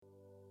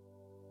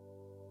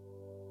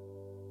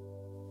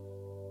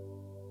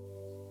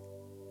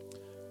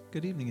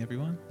Good evening,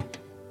 everyone.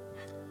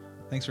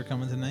 Thanks for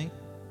coming tonight.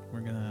 We're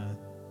going to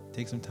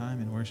take some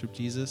time and worship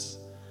Jesus.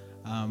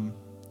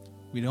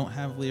 We don't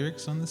have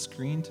lyrics on the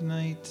screen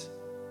tonight,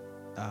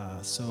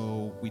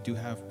 so we do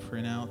have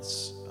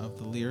printouts of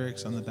the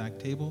lyrics on the back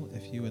table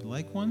if you would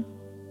like one.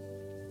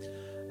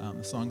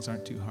 The songs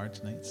aren't too hard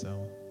tonight,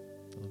 so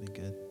it'll be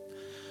good.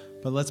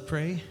 But let's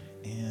pray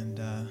and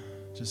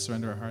just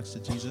surrender our hearts to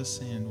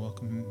Jesus and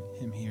welcome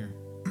him here.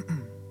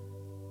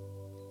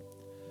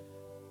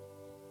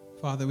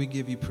 Father, we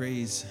give you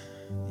praise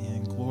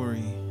and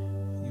glory.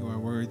 You are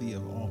worthy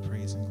of all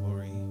praise and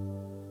glory.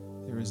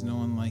 There is no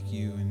one like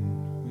you,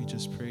 and we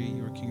just pray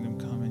your kingdom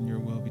come and your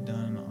will be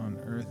done on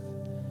earth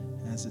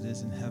as it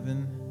is in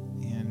heaven.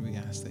 And we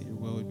ask that your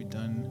will would be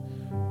done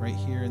right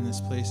here in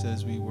this place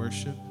as we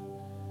worship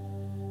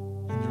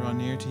and draw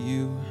near to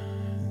you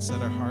and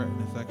set our heart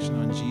and affection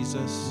on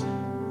Jesus.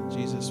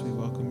 Jesus, we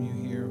welcome you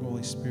here.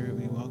 Holy Spirit,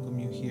 we welcome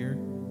you here.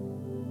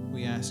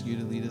 We ask you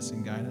to lead us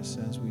and guide us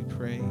as we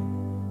pray.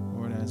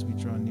 Lord, as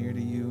we draw near to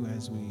you,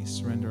 as we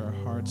surrender our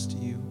hearts to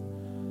you.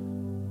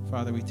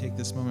 Father, we take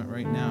this moment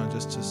right now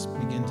just to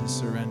begin to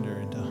surrender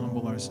and to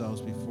humble ourselves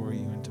before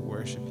you and to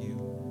worship you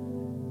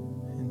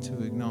and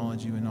to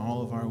acknowledge you in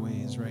all of our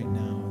ways right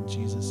now. In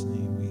Jesus'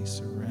 name, we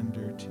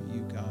surrender to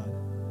you, God.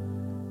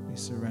 We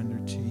surrender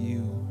to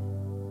you.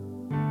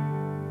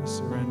 We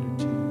surrender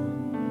to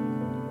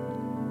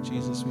you.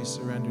 Jesus, we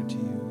surrender to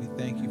you. We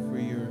thank you for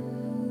your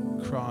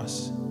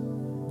cross,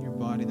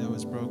 body that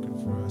was broken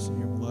for us and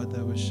your blood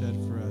that was shed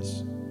for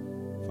us.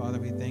 Father,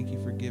 we thank you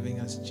for giving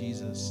us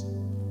Jesus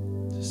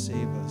to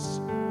save us.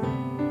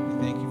 We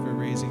thank you for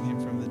raising him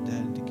from the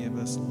dead to give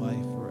us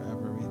life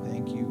forever. We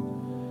thank you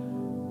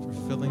for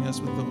filling us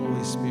with the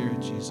Holy Spirit,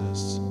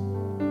 Jesus.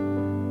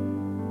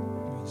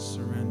 We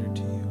surrender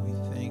to you. We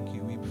thank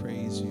you. We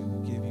praise you.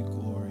 We give you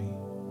glory.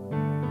 We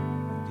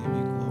give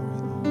you glory,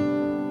 Lord.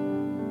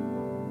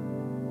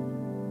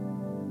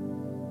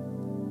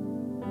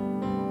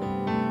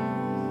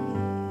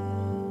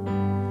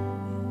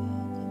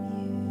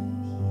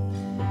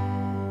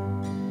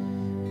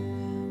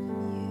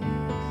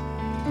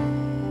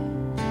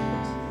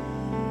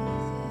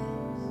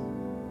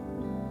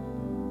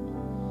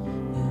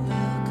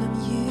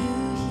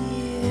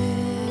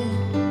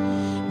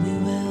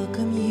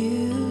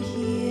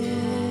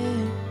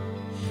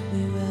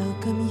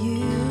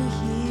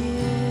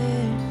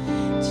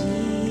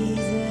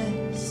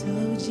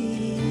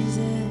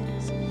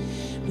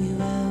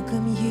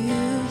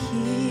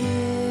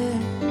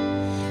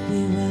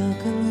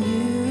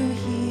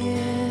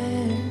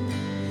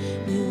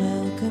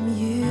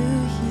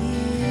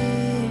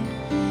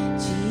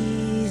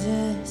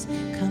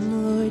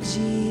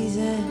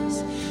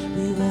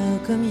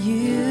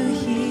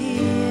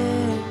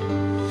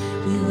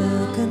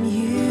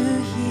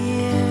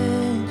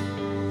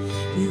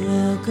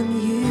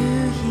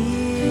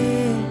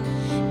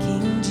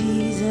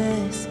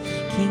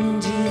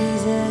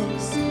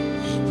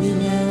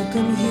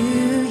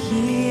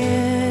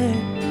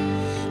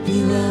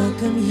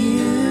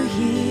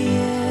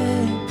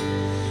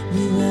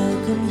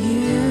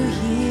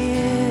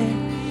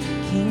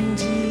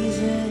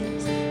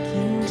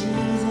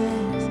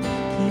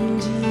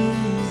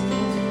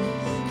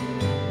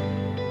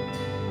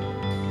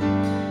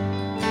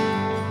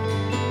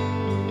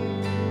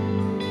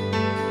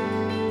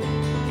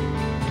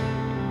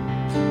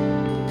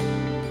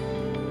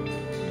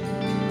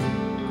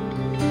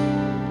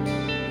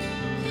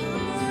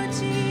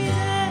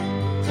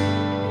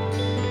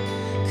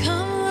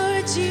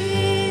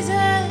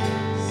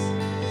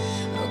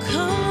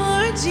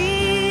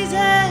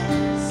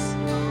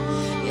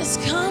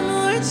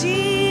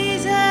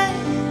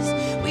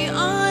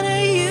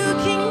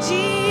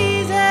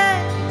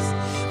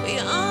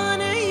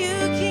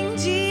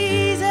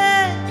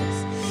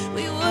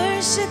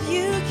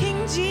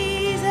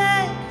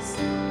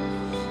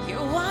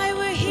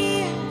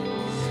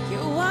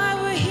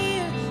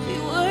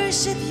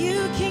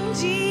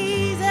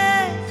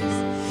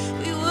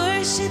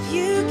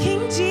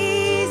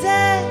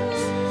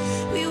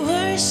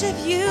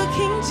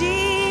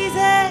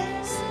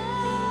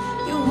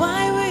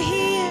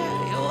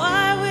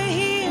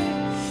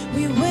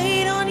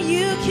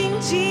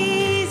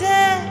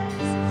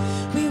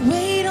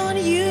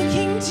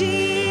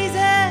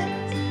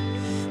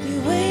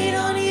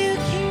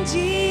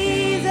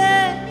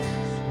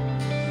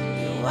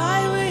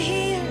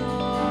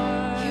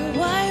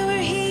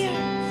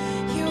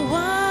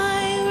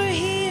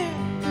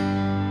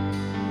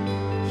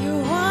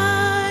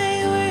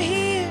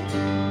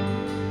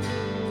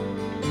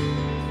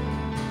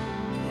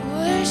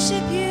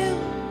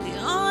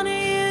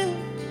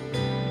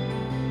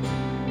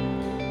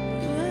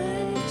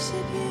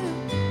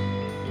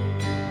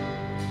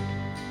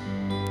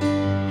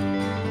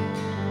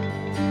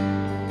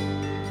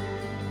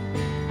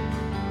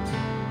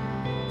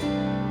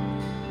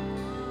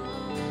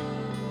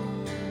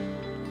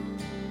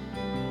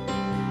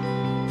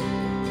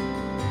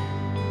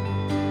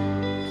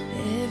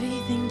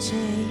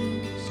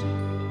 Changed.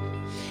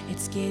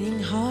 It's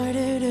getting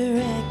harder to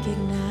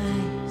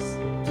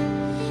recognize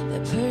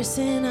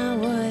person I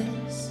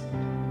was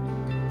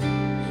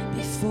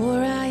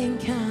before I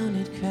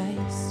encountered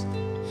Christ.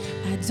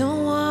 I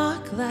don't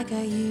walk like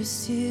I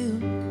used to.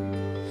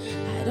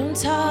 I don't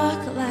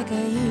talk like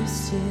I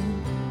used to.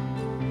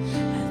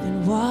 I've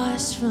been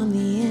washed from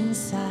the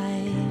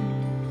inside.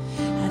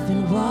 I've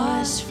been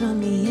washed from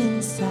the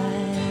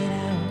inside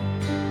out.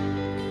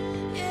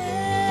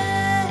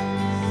 Yes,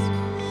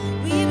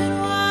 we've been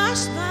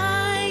washed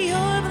by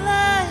your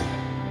blood.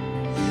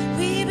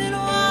 We've been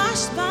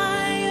washed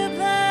by your blood.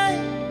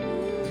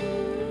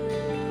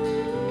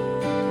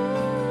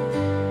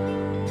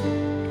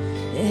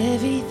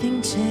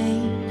 Everything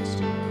changed.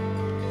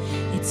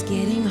 It's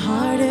getting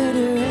harder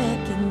to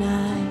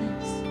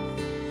recognize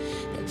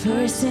the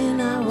person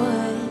I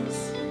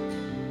was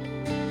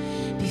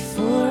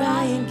before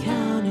I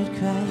encountered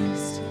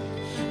Christ.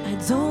 I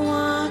don't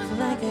walk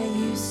like I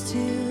used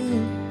to.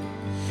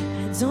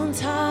 I don't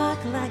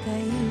talk like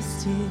I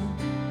used to.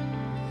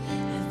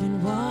 I've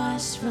been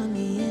washed from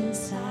the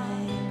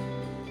inside.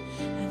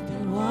 I've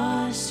been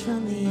washed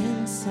from the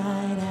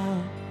inside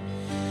out.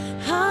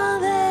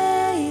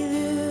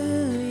 Hallelujah,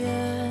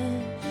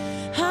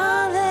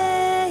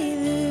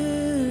 hallelujah.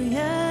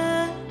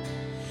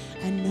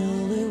 I know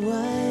it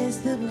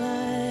was the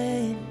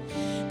blood,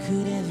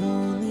 could have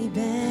only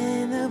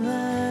been the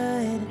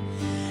blood.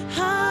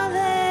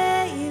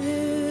 Hallelujah,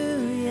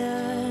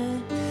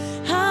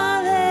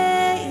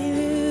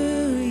 hallelujah.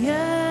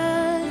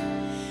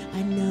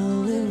 I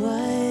know it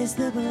was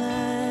the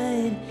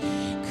blood,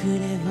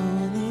 could have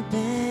only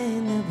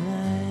been the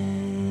blood.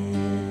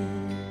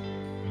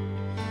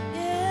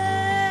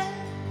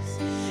 Yes,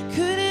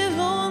 could have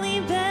only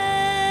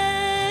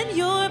been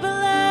your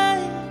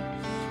blood.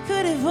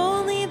 Could have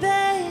only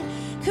been,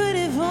 could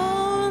have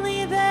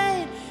only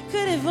been,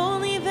 could have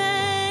only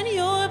been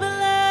your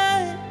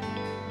blood.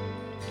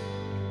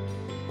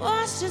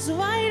 Washed as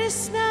white as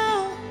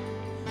snow,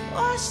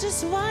 washed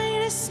as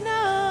white as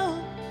snow.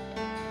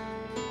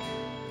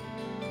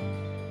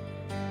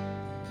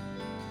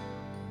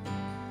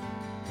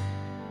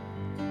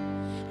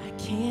 I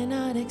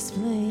cannot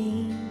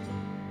explain,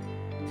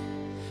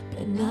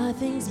 but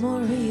nothing's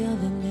more real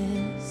than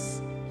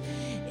this.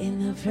 In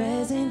the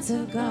presence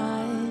of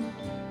God,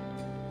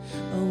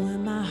 oh,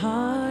 when my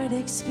heart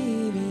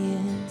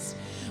experienced,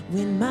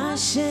 when my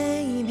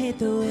shame hit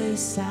the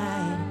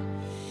wayside,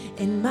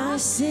 and my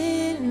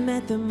sin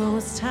met the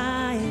Most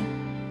High,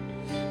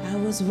 I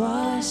was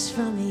washed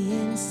from the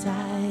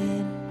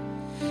inside.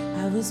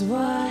 I was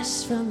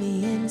washed from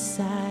the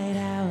inside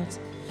out.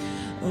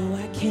 Oh,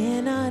 I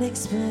cannot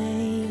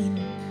explain,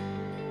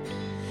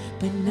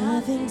 but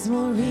nothing's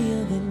more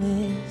real than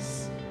this.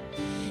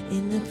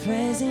 In the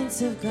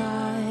presence of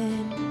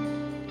God,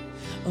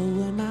 oh,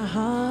 when my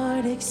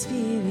heart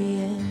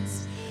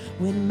experienced,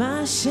 when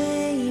my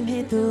shame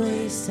hit the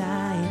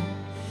wayside,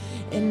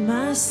 and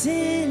my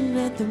sin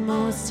met the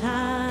Most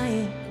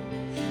High,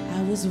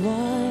 I was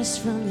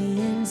washed from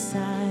the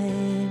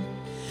inside.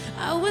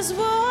 I was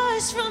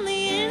washed from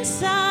the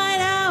inside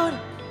out.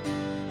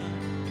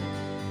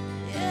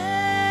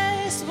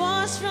 Yes,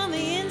 washed from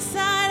the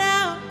inside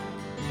out.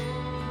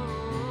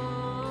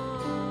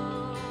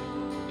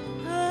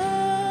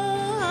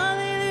 Oh,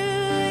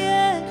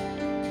 hallelujah.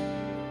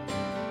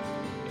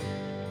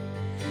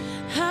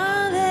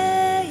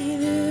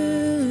 Hallelujah.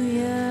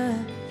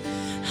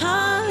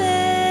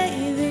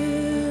 Hallelujah.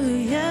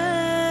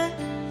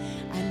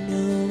 I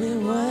know it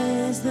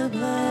was the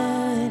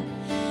blood,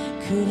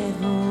 could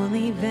have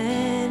only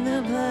been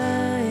the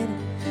blood.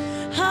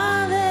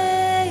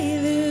 Hallelujah.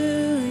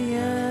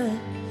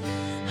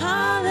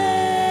 Hallelujah.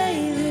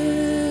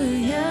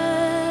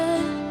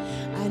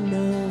 I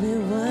know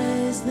it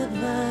was the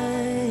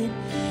blood,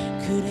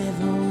 could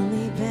have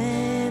only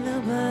been the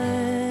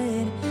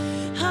blood.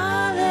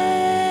 Hallelujah.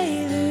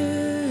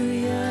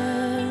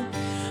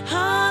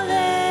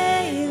 Hallelujah.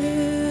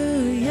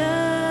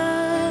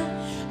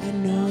 I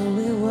know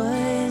it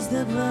was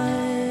the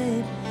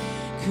blood,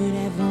 could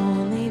have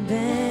only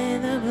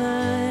been the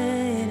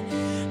blood.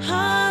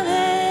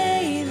 Hallelujah.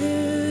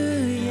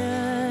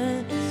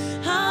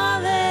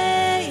 Hallelujah.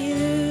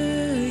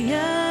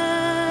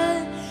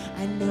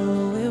 I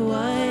know it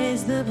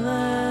was the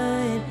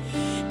blood,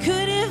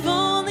 could have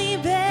only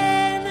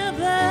been the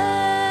blood.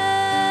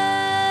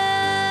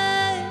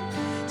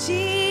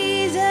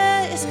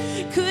 Jesus,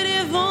 could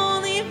have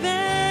only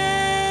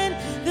been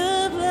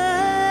the blood.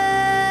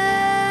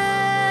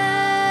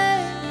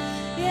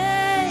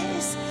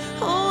 Yes,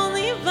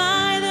 only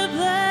by the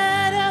blood.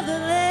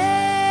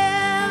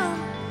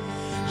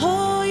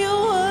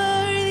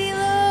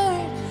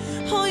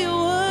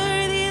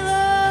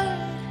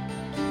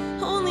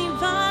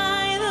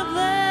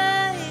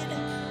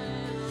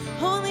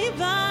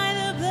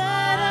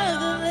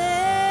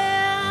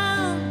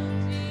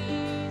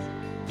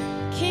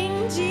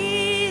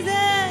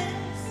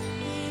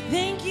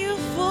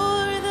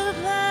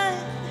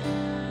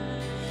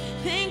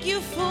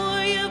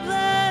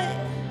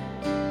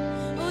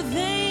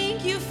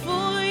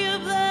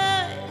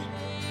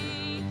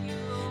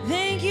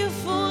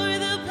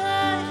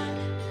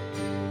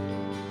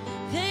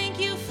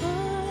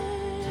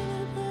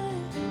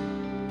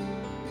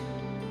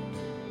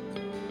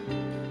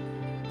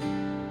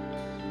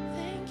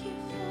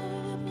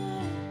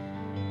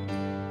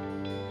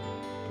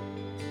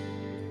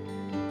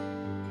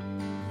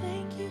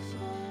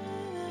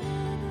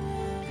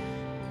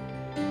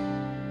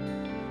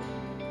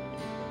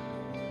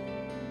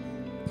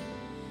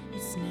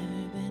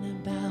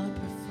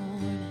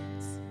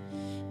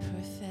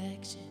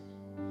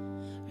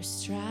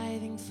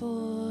 striving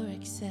for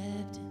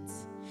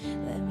acceptance,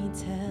 let me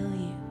tell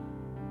you,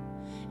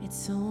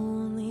 it's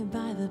only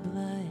by the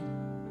blood.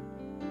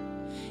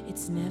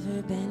 It's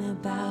never been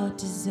about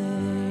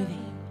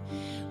deserving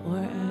or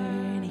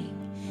earning.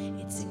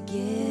 It's a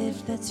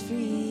gift that's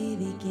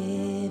freely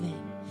given.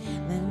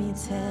 Let me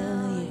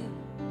tell you,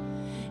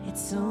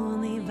 it's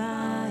only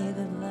by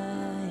the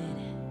blood.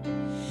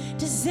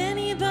 Does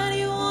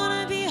anybody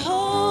want to be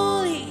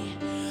holy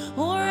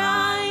or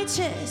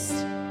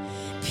righteous,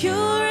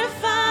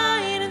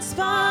 purified and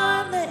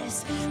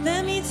spotless?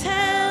 Let me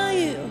tell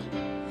you,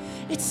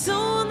 it's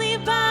only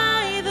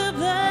by the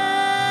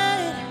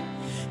blood.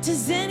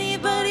 Does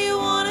anybody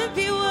want to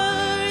be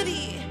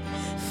worthy,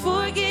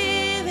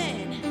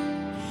 forgiven,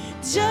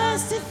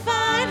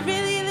 justified,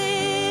 really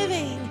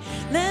living?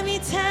 Let me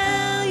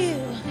tell you,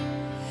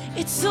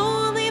 it's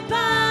only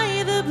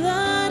by the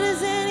blood.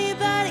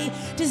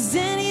 Does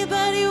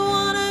anybody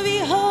want to be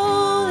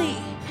holy,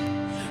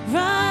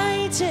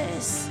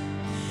 righteous,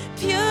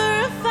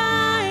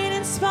 purified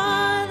and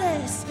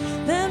spotless?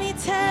 Let me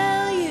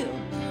tell you,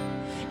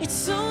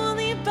 it's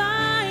only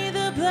by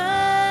the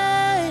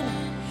blood.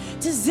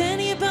 Does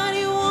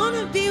anybody want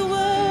to be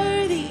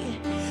worthy,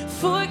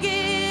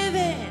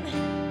 forgiven,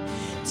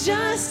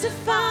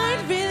 justified,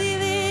 really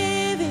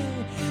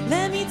living?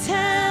 Let me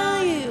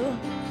tell you,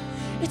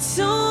 it's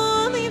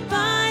only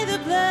by the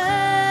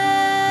blood.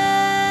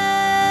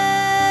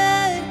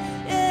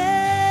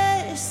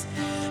 Yes,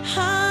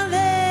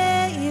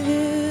 hallelujah,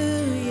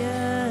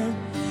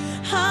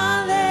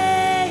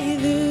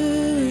 hallelujah.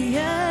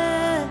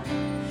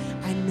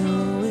 I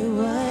know it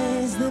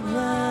was the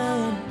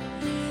blood,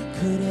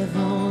 could have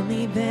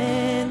only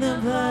been the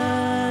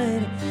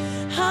blood.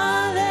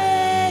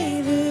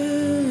 Hallelujah,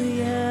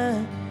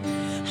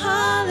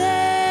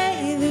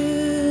 hallelujah.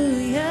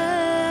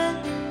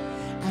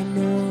 I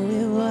know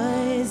it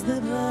was the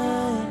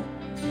blood,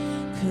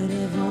 could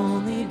have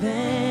only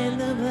been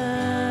the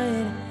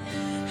blood.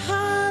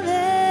 Hallelujah.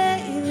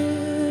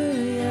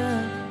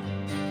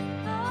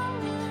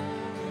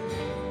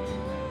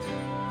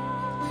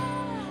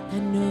 I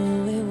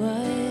know it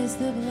was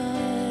the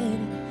blood,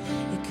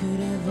 it could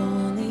have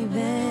only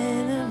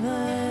been the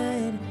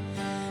blood.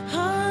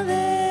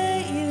 Hallelujah,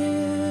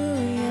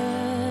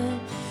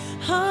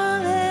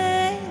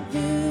 hallelujah.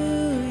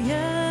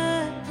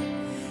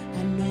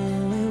 I know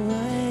it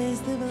was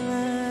the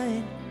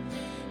blood,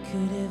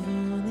 could have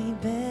only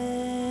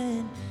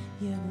been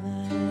your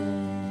blood.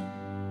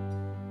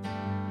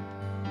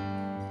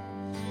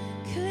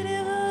 Could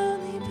have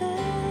only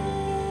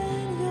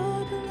been your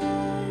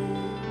blood.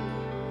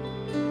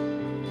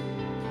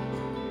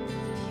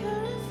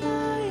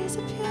 Purifies,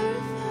 it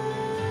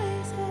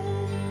purifies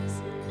us.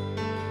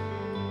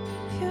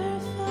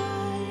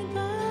 Purified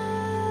by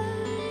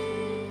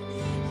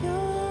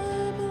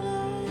your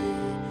blood.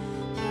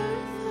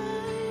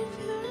 Purified,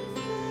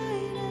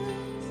 purified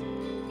us.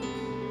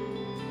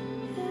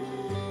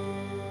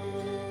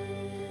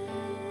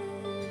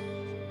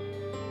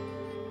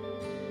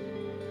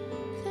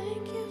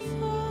 Thank you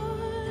for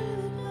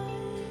the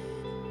blood.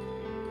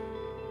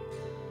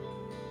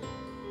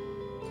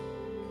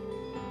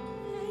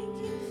 Thank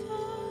you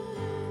for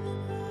the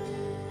blood.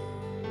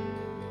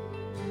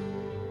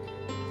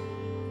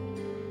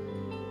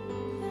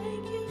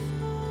 Thank you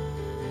for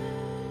the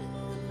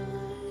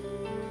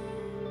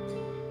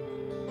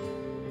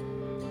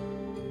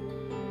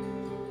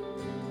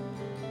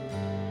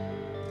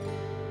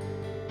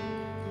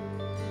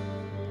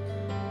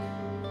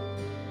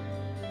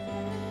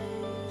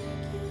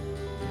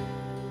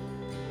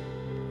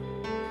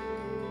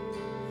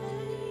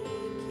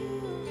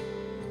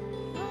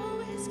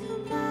always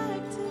come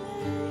back to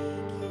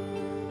thank you,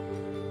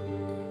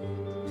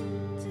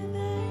 to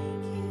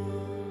thank you,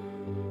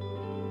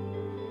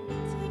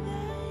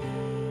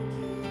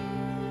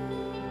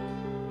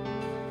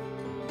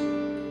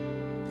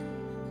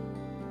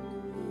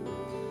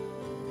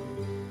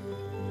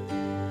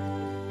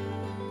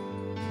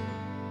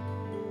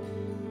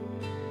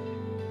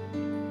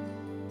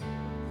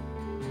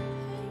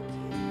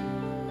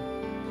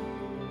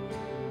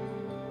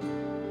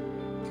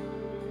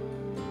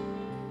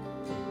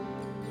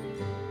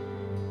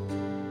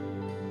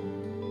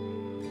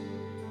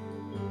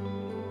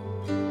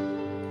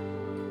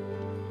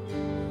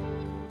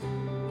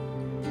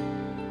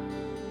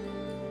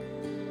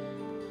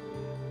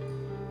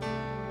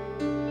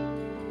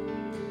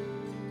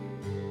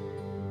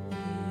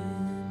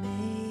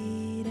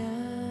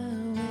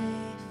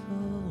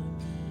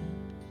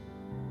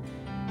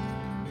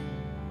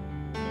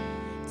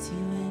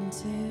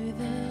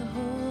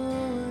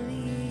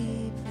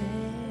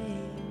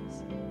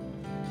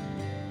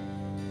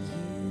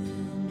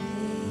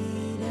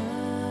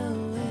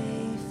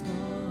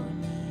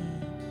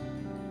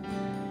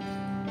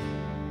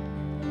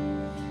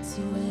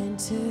 to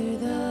enter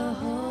the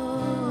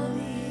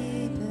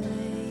holy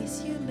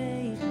place.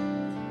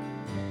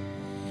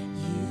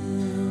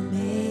 You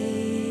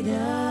made a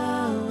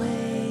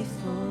way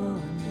for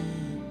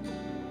me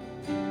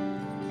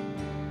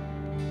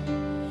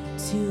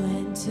to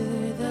enter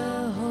the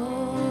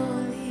holy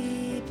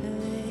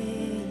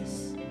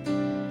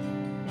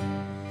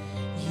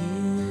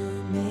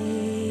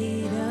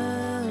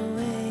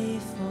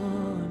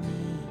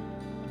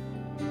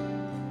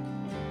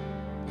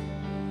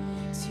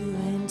To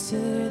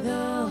enter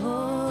the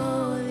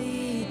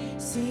holy,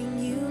 sing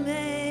you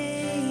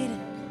made,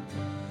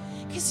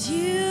 'cause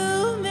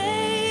you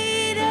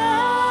made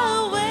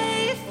a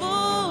way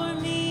for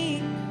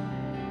me.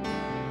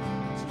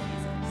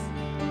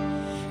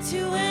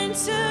 To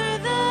enter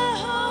the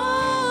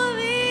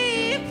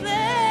holy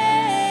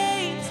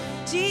place,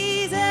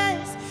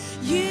 Jesus,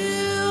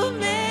 you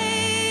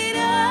made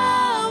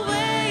a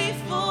way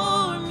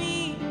for me.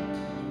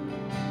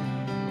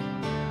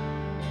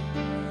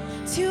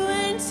 To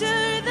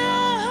enter the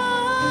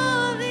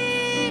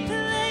holy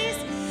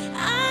place,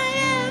 I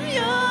am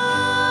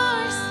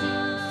yours.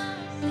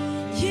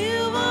 You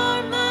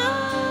are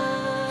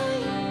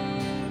mine,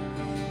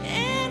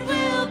 and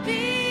we'll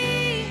be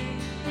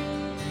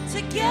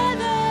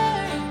together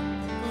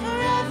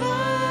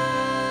forever.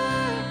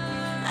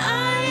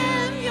 I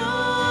am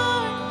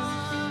yours.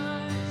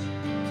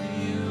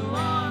 You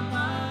are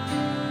mine,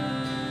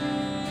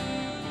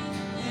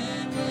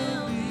 and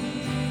we'll be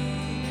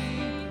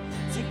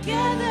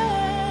together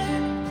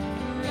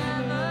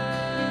forever.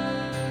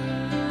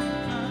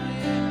 I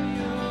am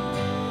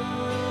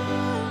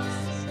yours.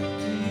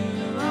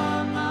 You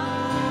are mine,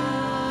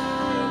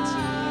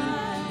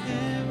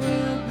 and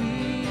we'll be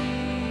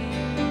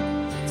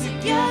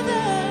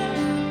together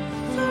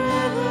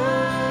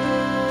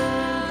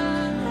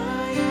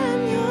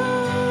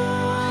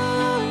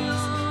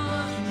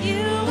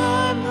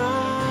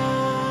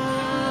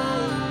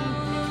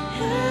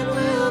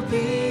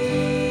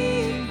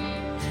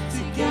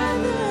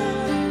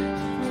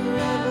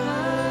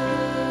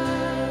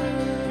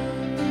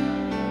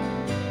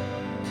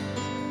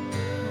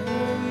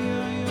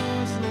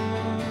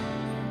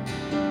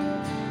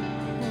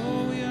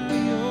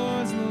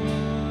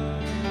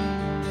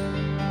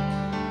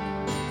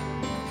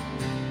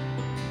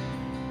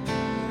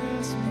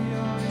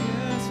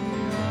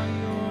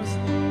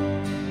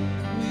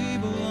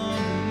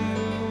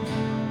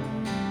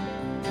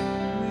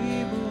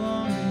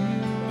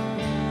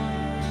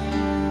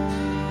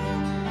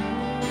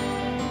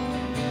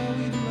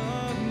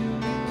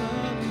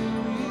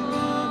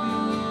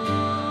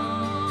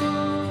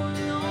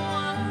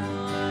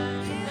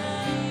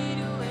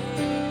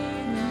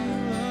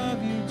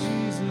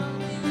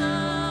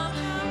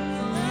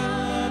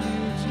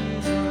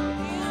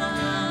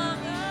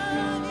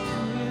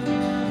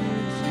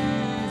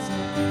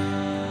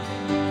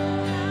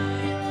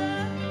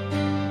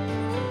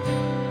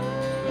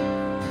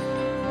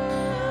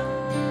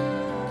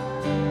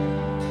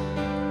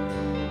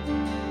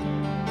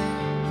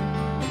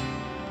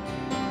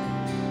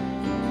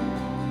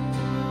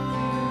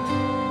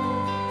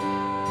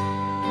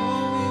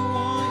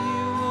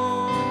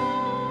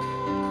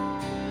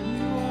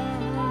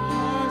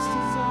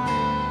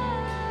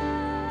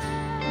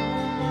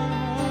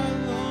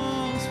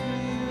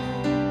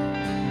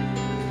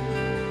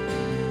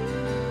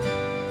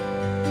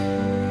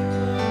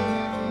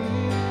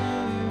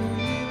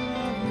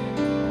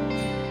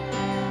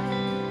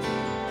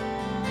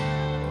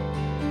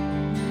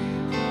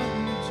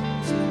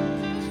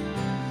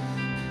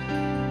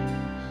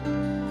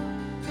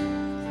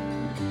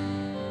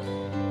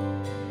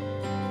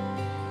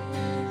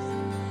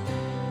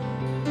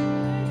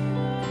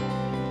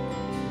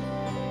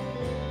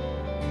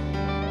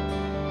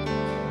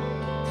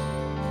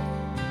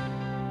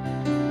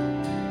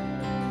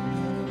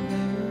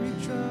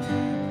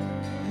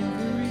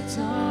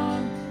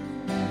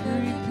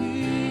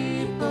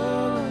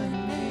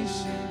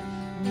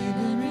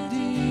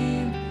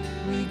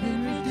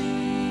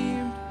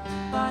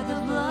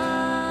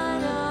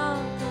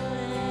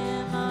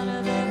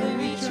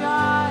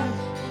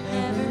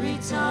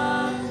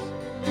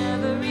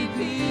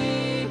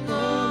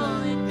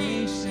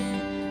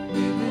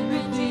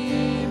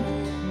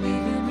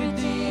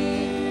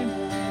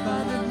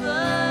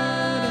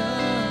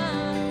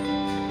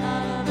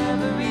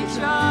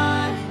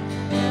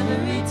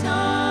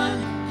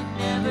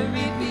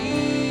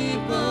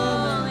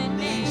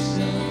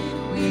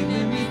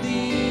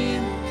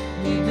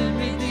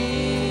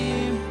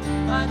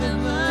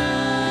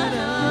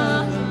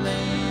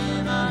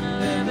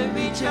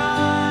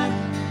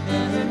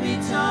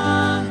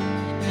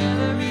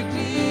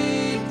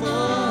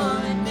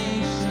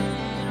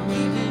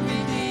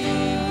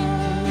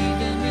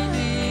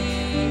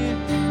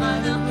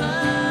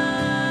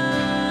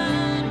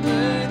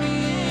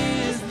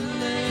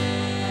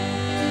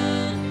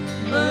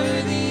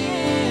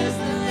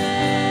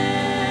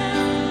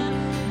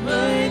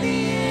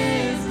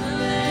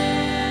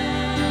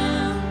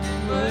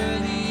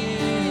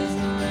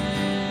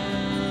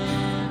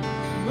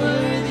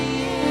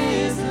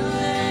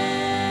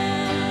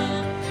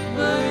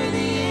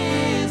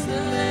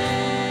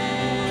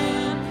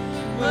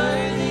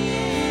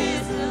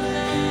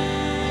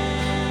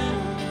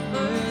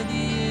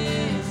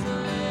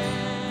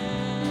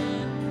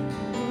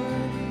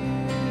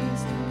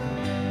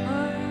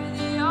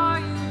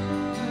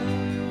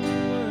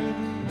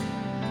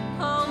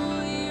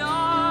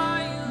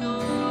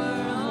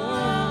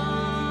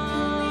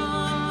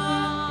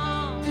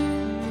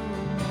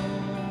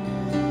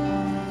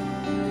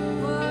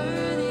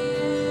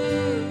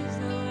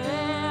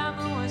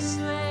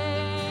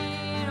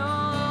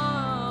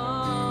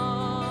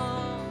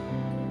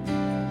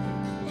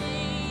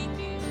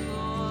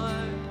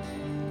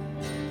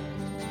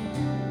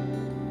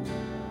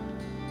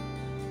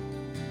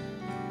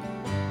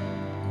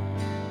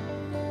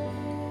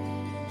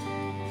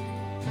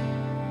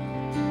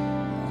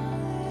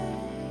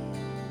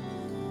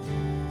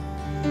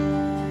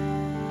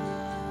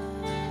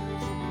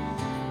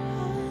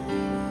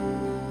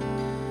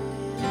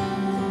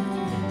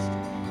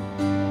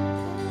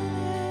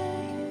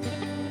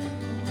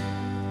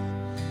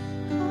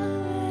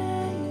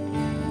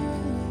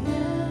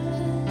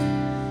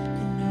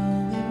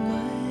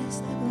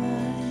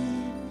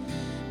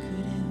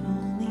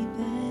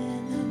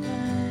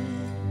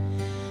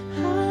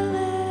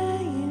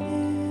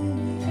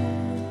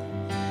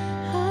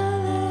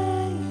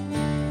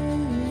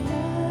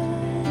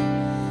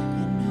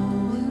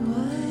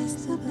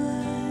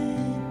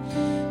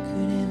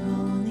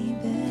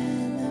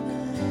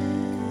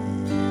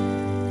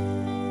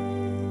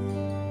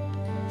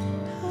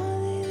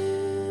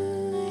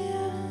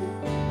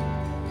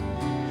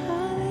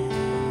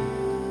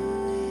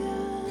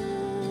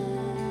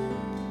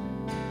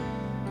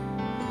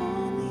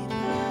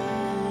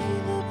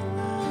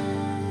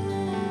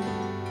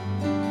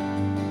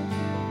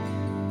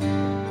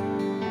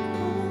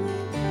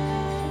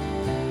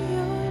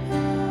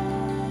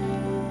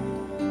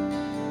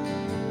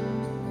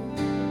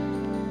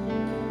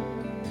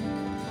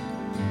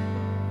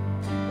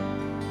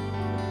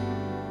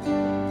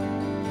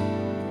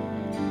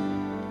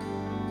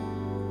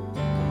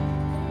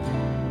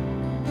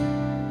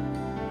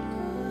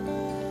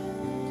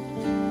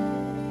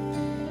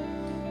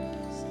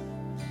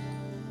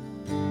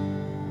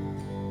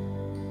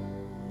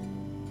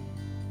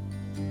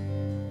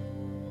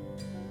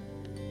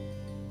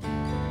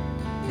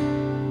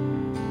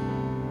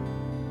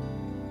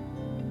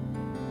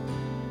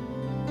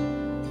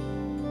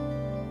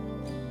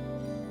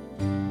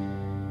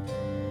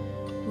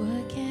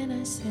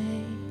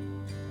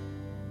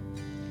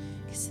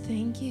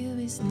thank you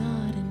is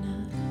not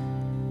enough.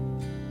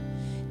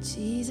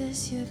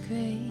 Jesus, your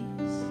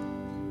grace,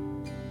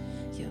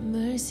 your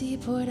mercy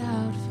poured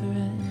out for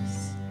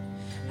us.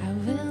 I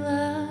will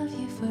love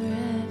you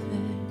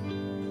forever,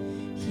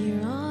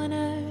 here on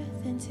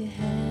earth and to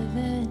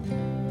heaven.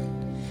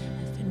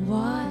 I've been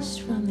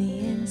washed from the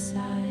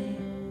inside.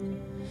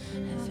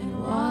 I've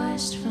been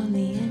washed from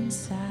the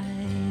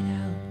inside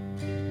out.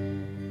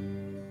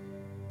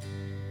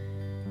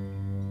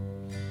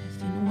 I've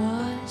been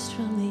washed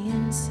from the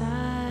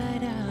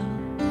inside out.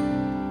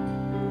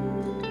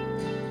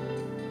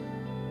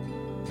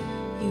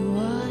 You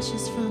wash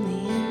us from the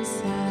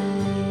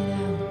inside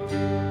out.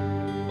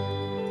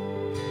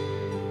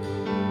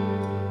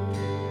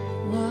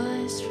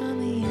 Washed from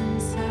the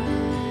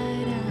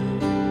inside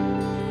out.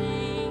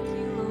 Thank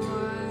you,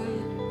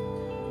 Lord.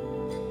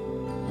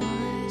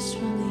 Washed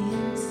from the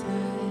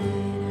inside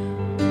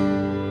out.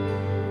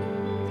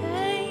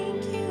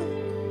 Thank you.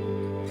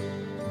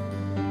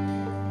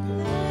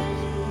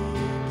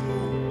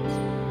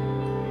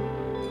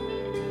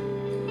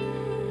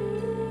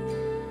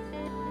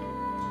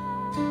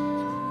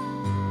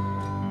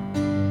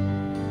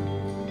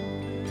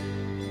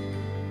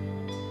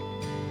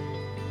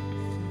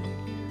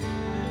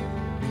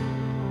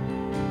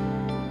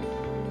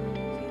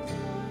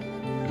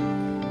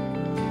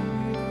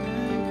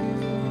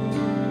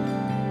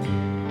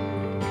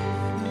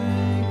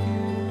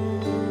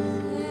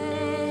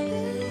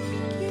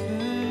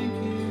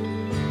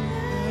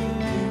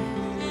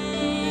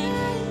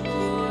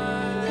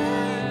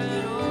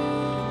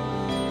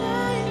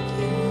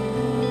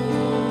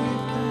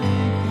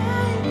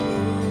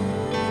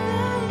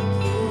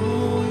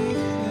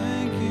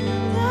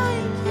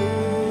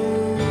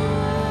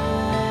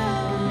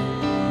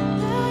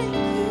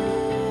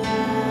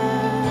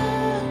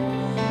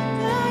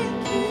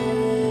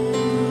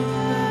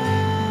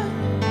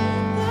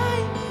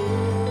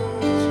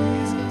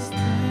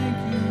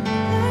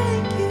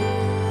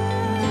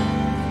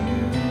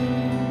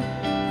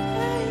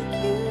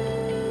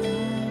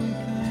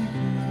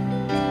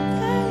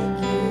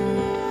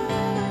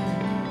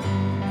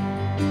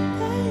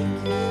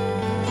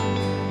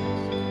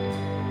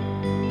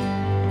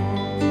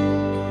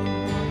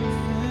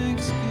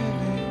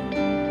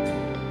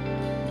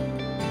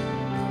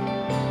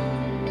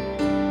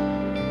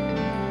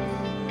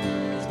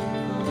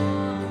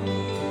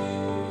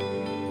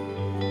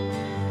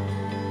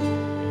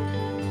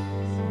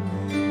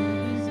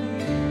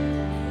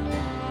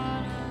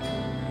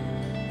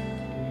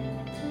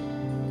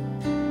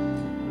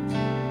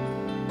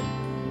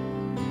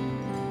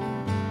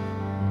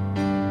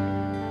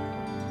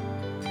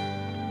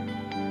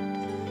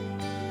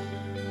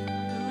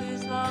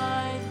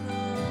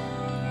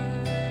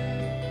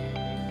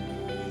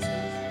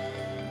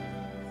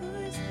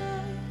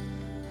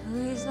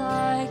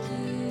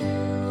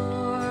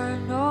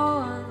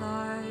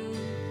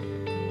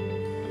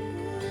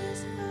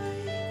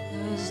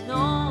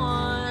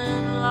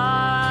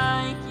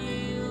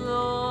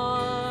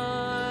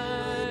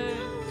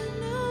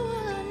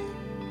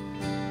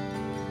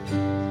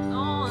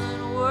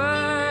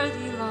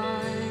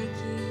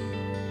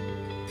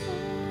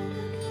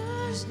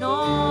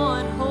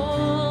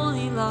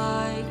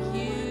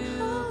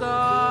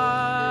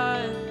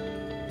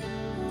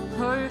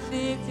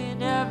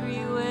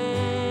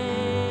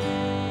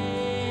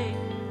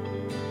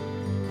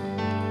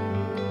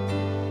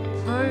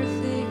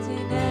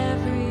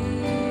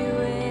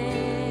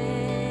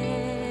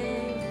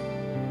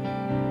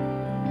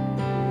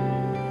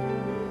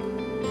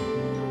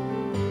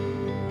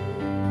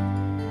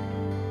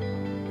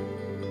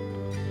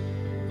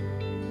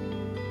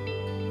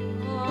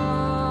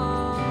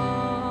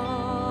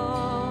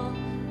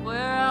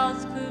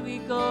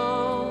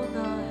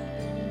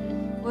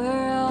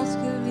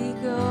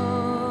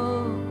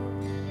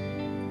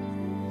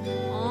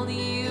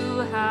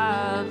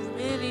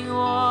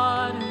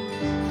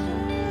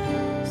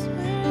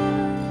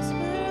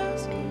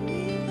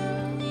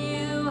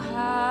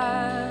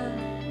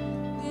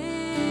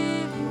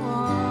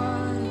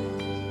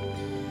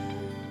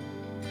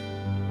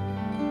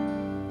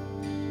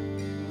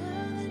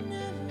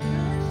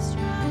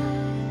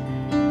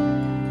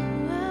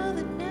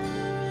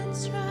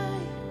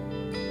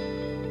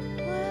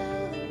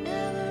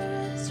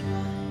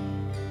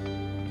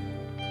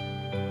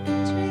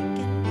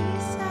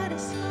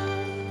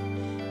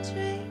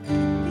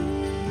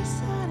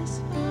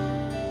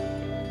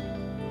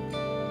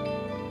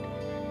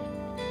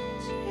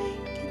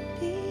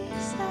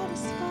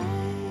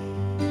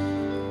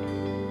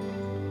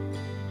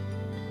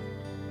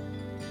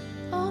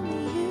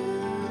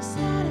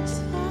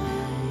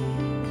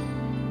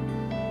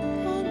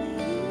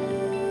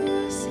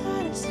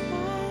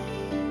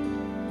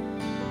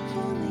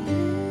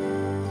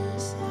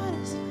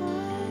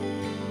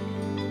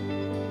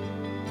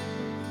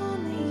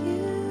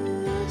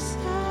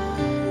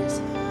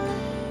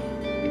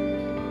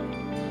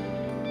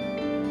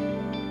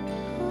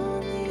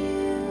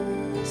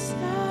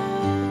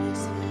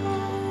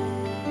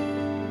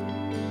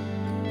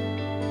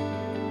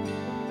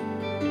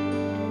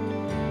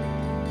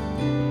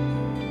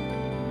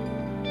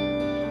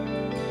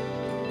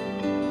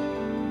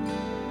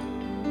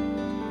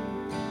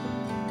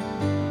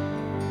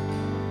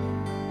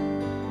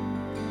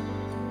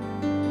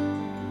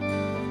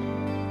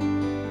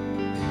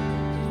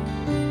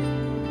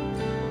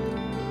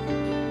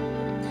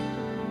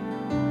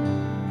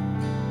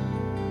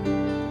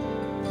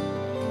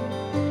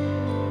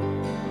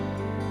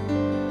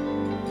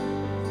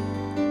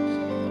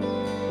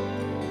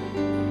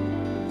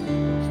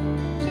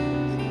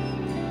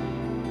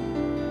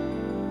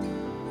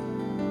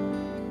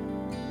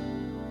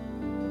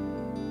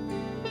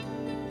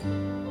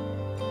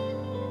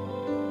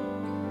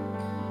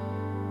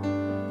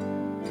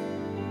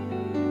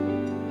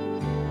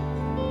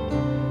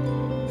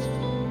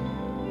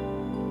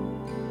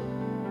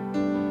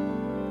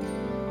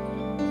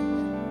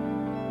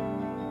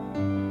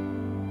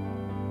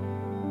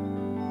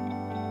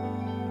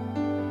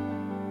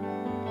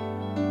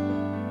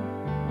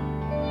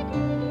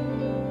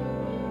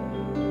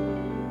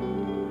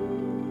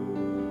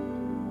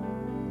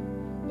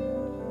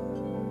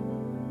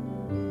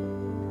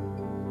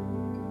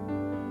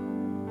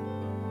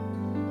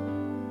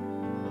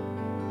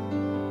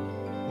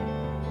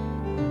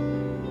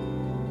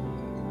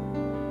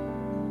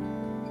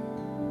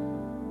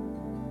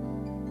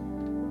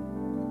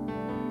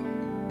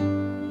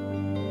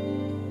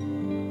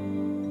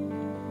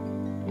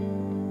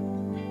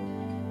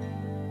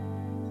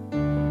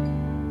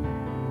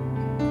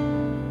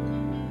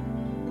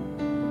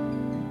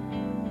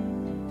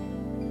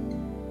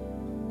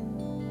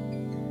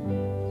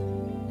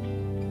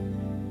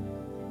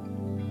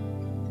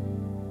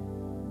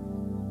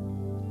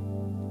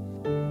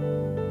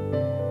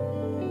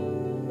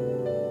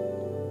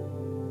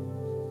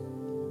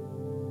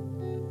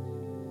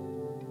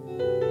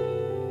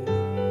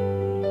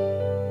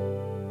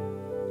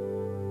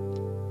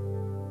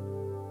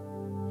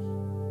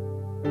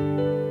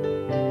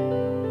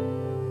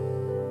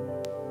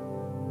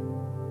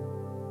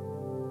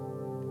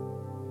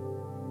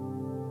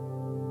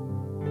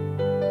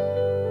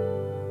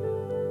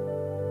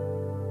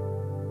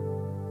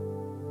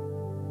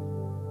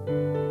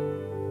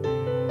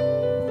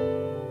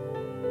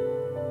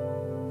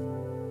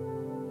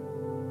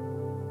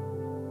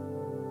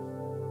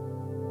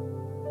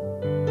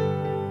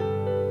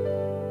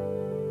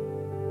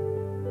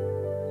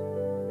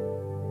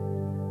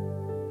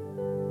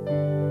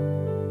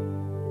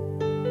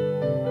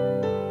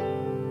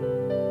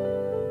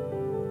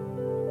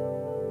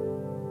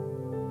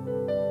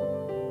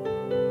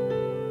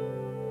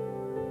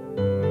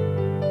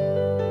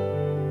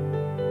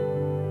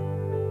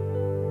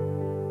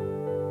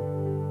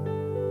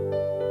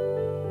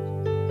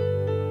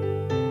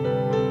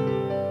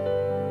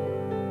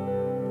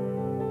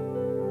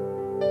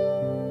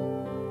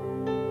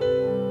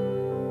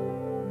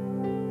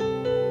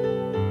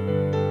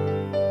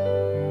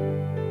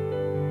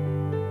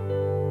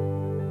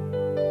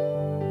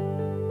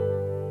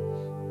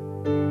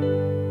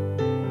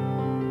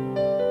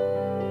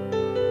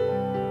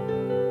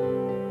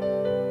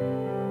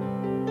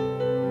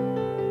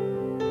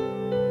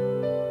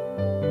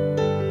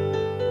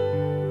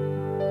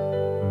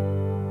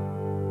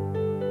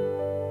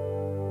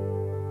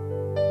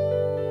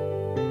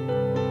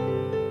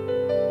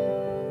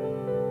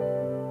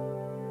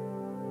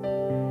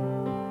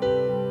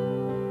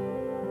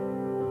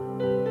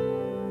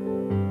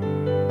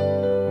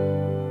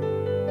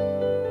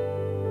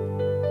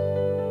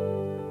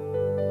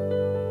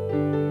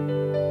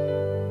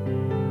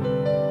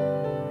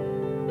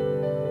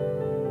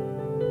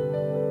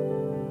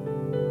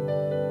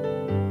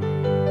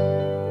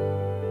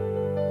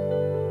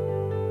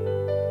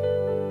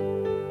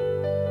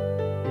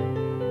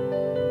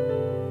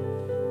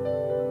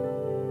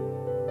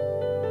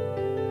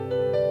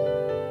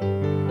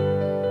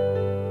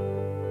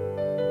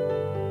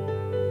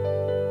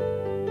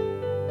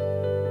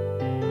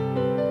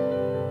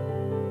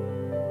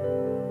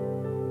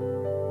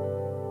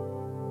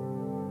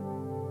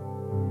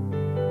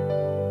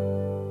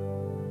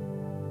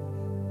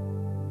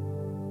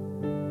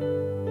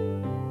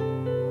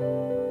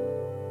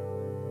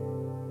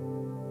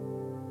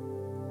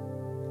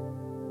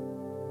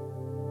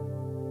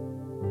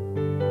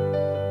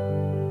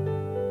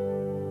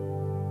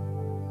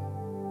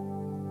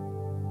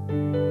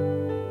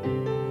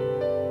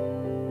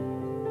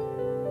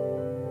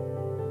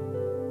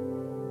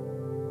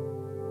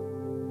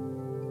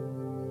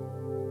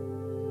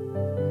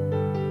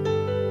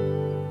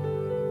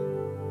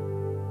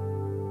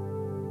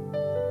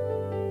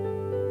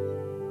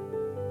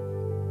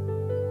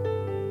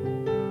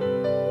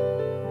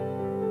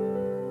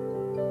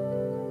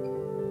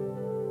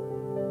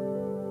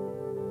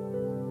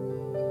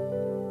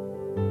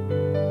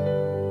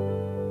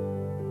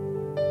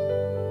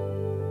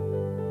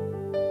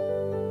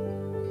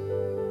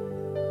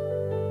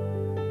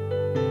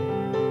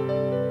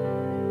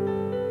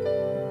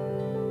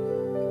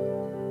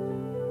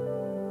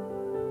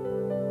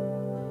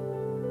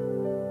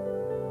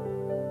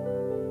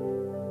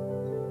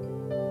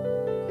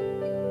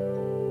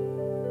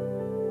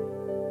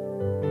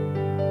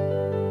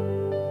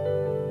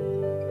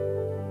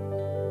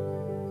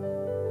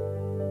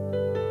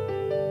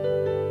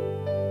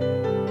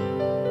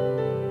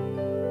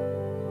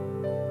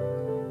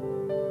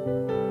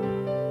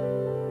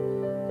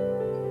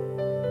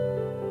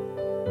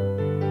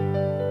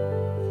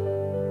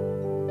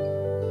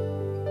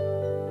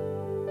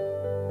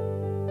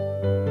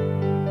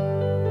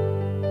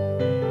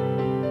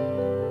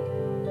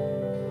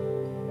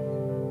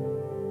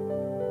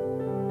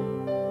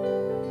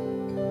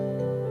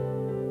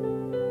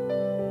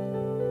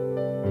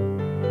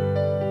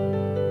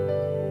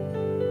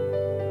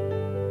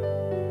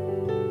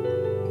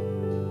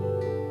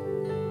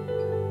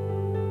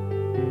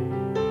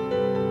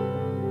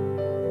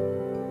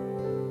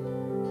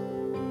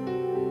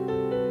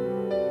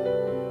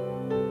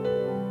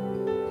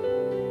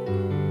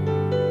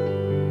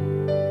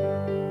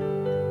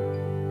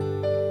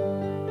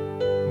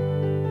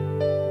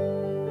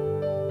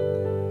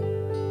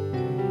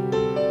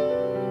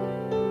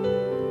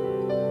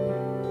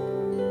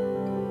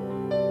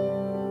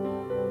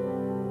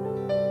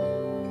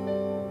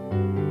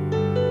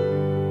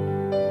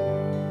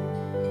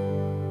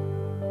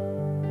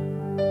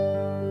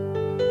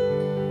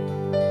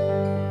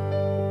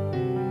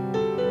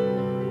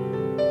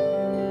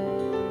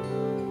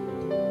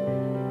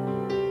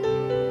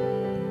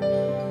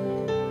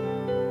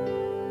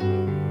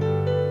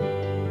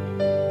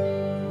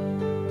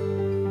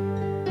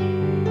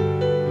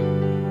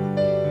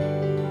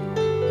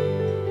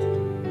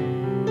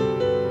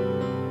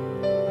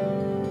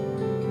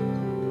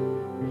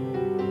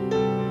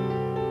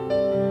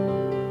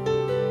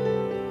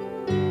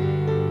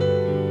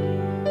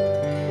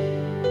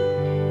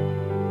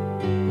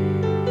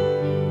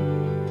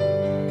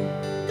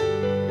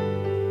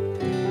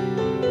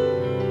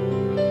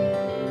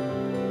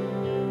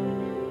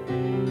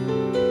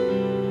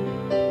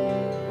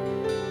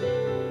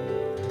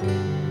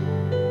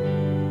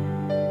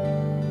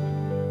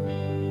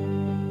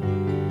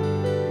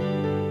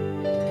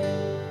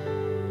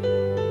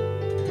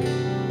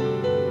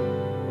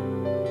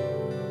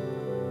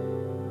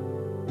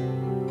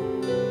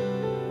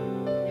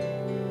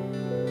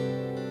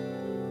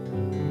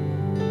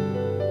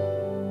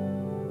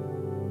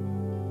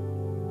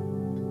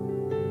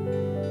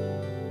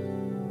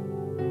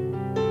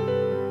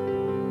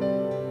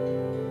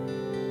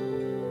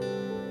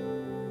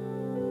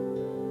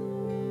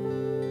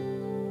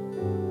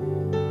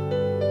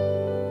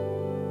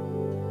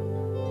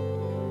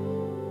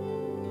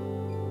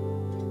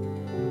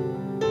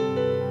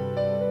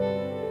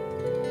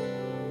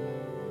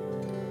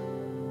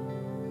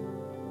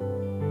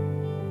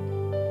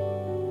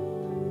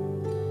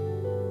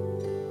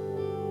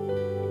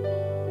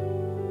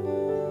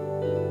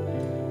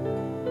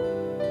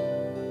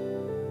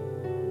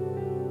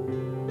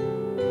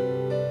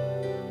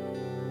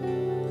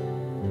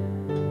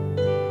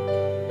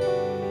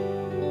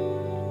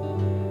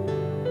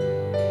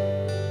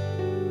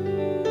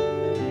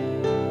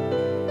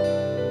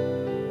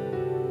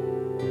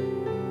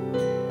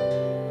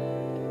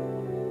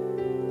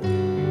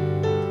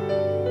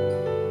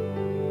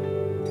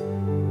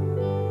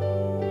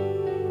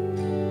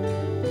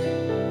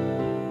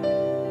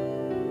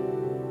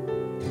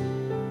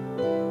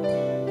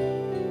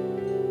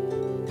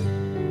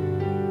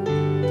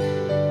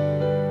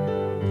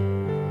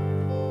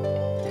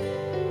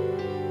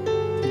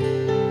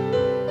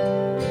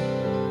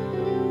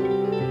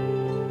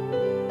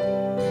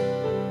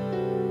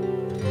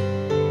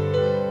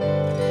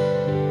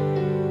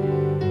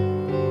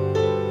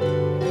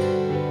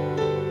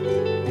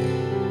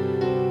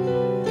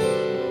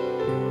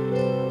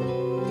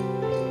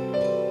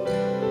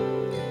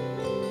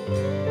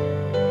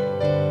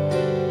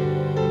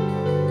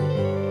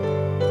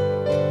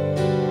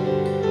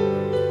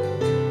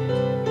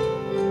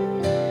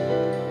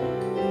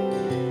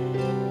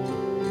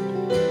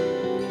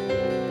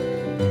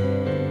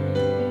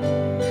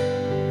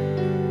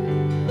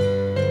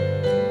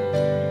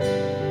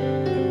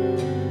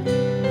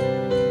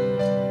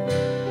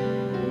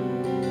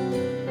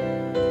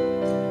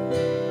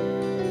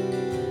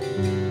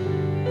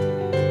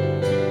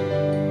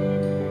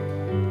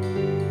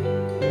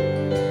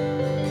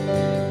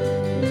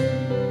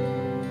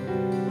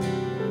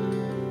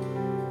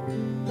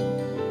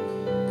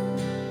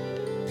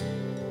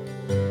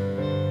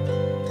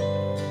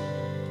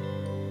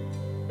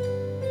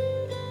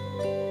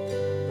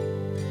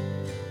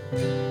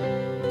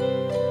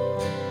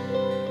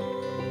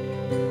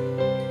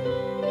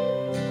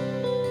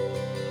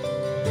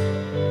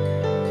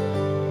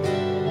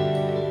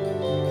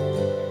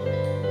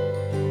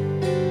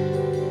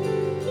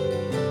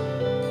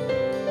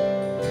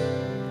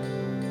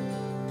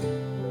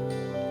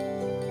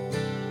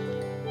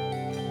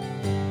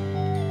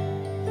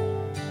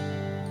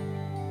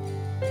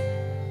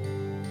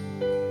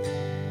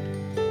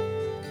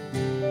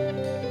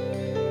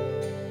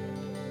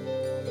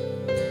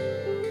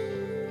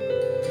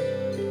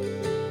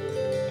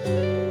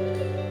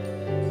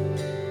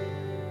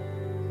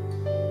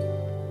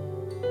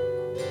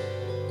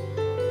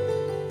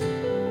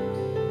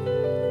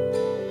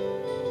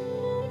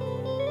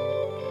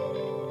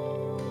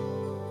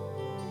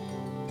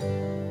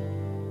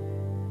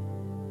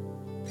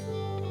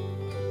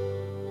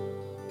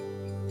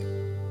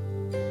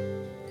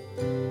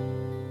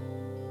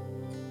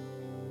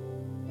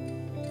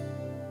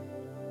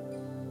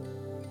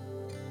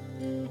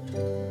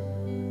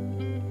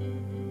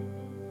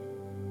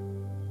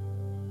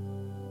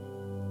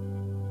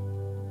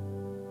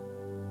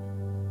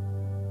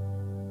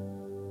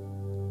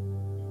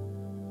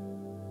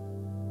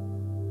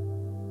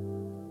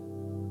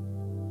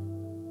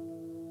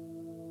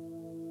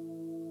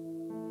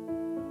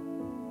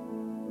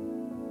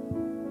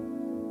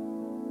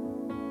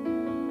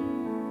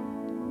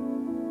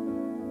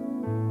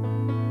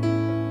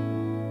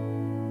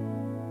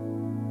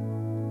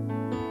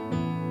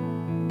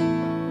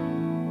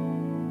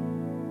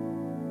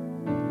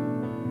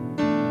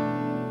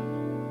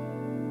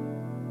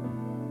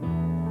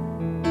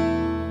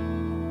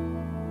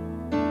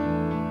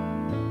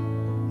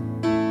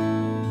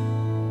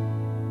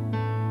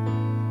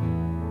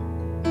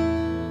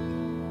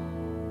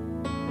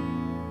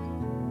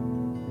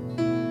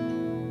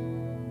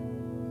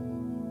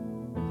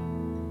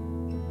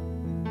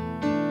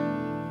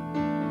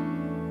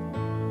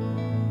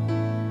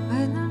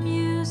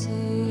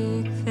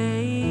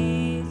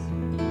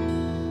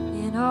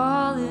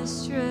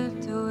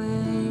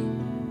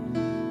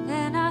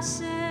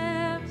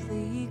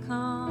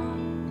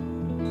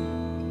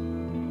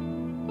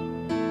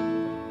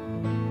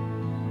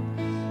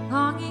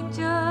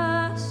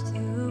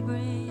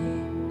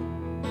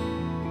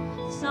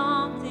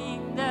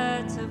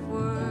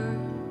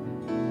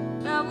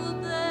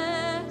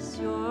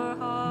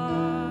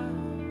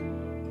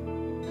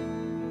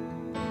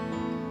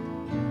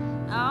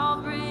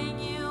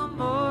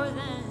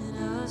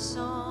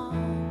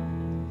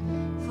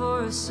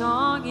 a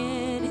song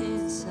in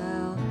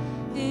itself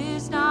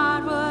is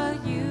not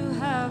what you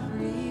have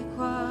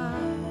required.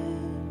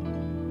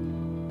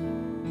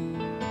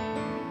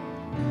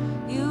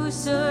 You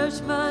search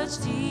much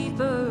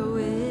deeper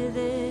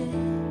within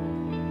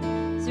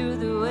through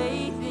the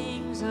way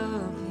things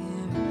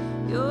appear.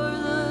 You're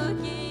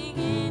looking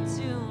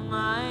into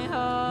my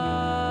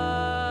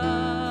heart.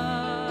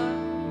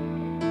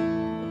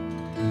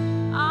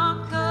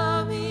 I'm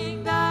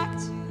coming back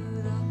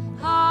to the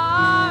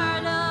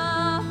heart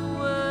of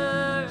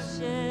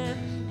worship,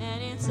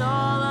 and it's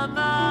all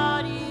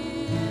about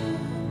you.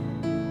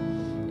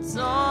 It's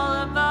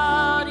all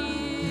about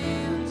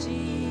you,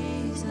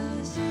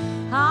 Jesus.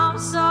 I'm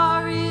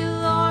sorry,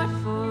 Lord,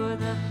 for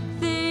the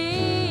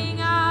thing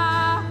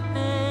I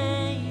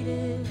made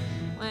it.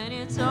 When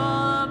it's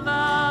all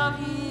about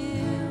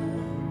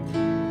you,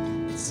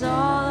 it's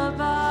all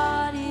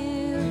about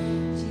you,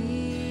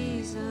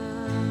 Jesus.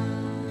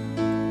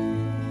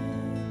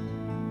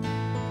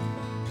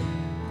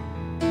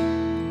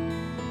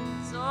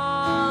 It's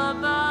all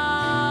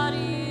about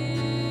you,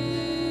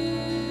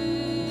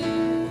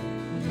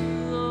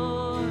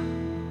 Lord.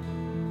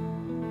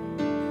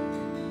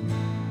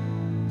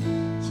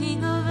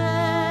 King of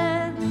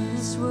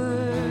endless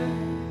word,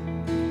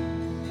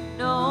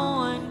 no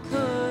one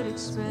could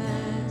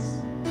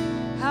express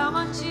how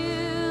much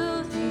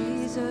you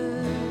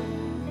deserve.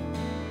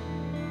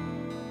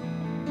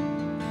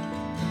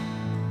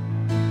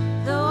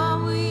 Though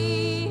I'm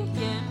weak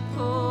and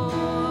poor,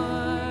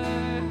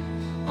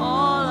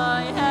 all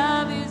I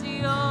have is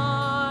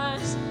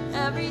yours.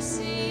 Every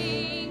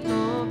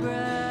single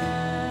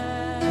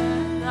breath,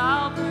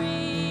 I'll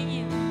bring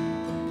you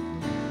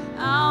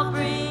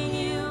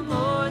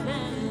more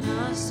than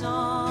a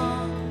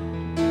song.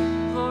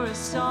 For a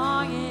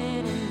song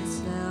in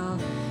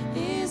itself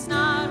is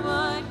not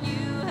what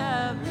you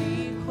have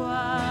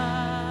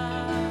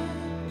required.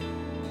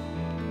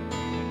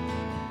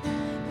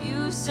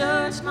 You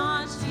search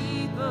much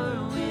deeper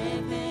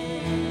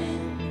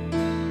within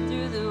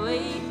through the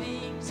way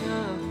things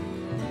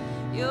appear.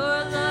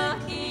 You're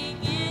looking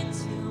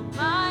into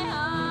my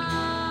heart.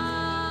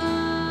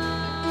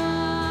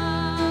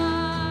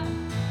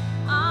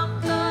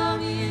 I'm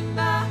coming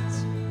back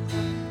to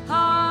the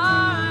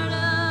heart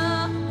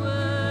of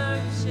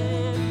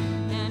worship,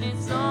 and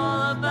it's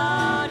all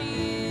about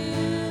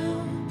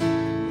you.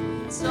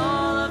 It's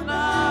all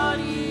about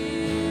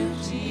you,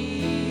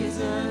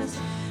 Jesus.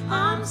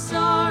 I'm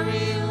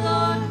sorry,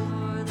 Lord,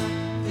 for the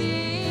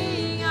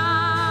thing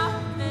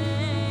I've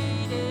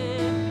made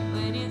it.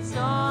 When it's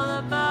all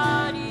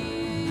about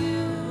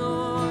you,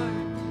 Lord,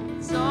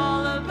 it's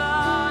all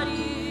about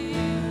you,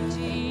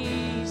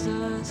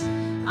 Jesus.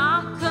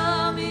 I'm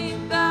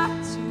coming back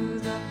to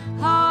the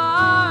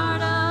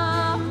heart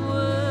of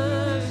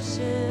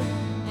worship,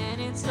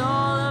 and it's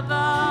all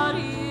about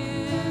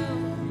you.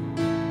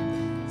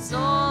 It's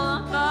all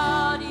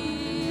about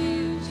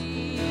you,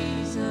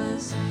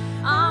 Jesus.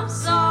 I'm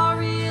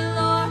sorry,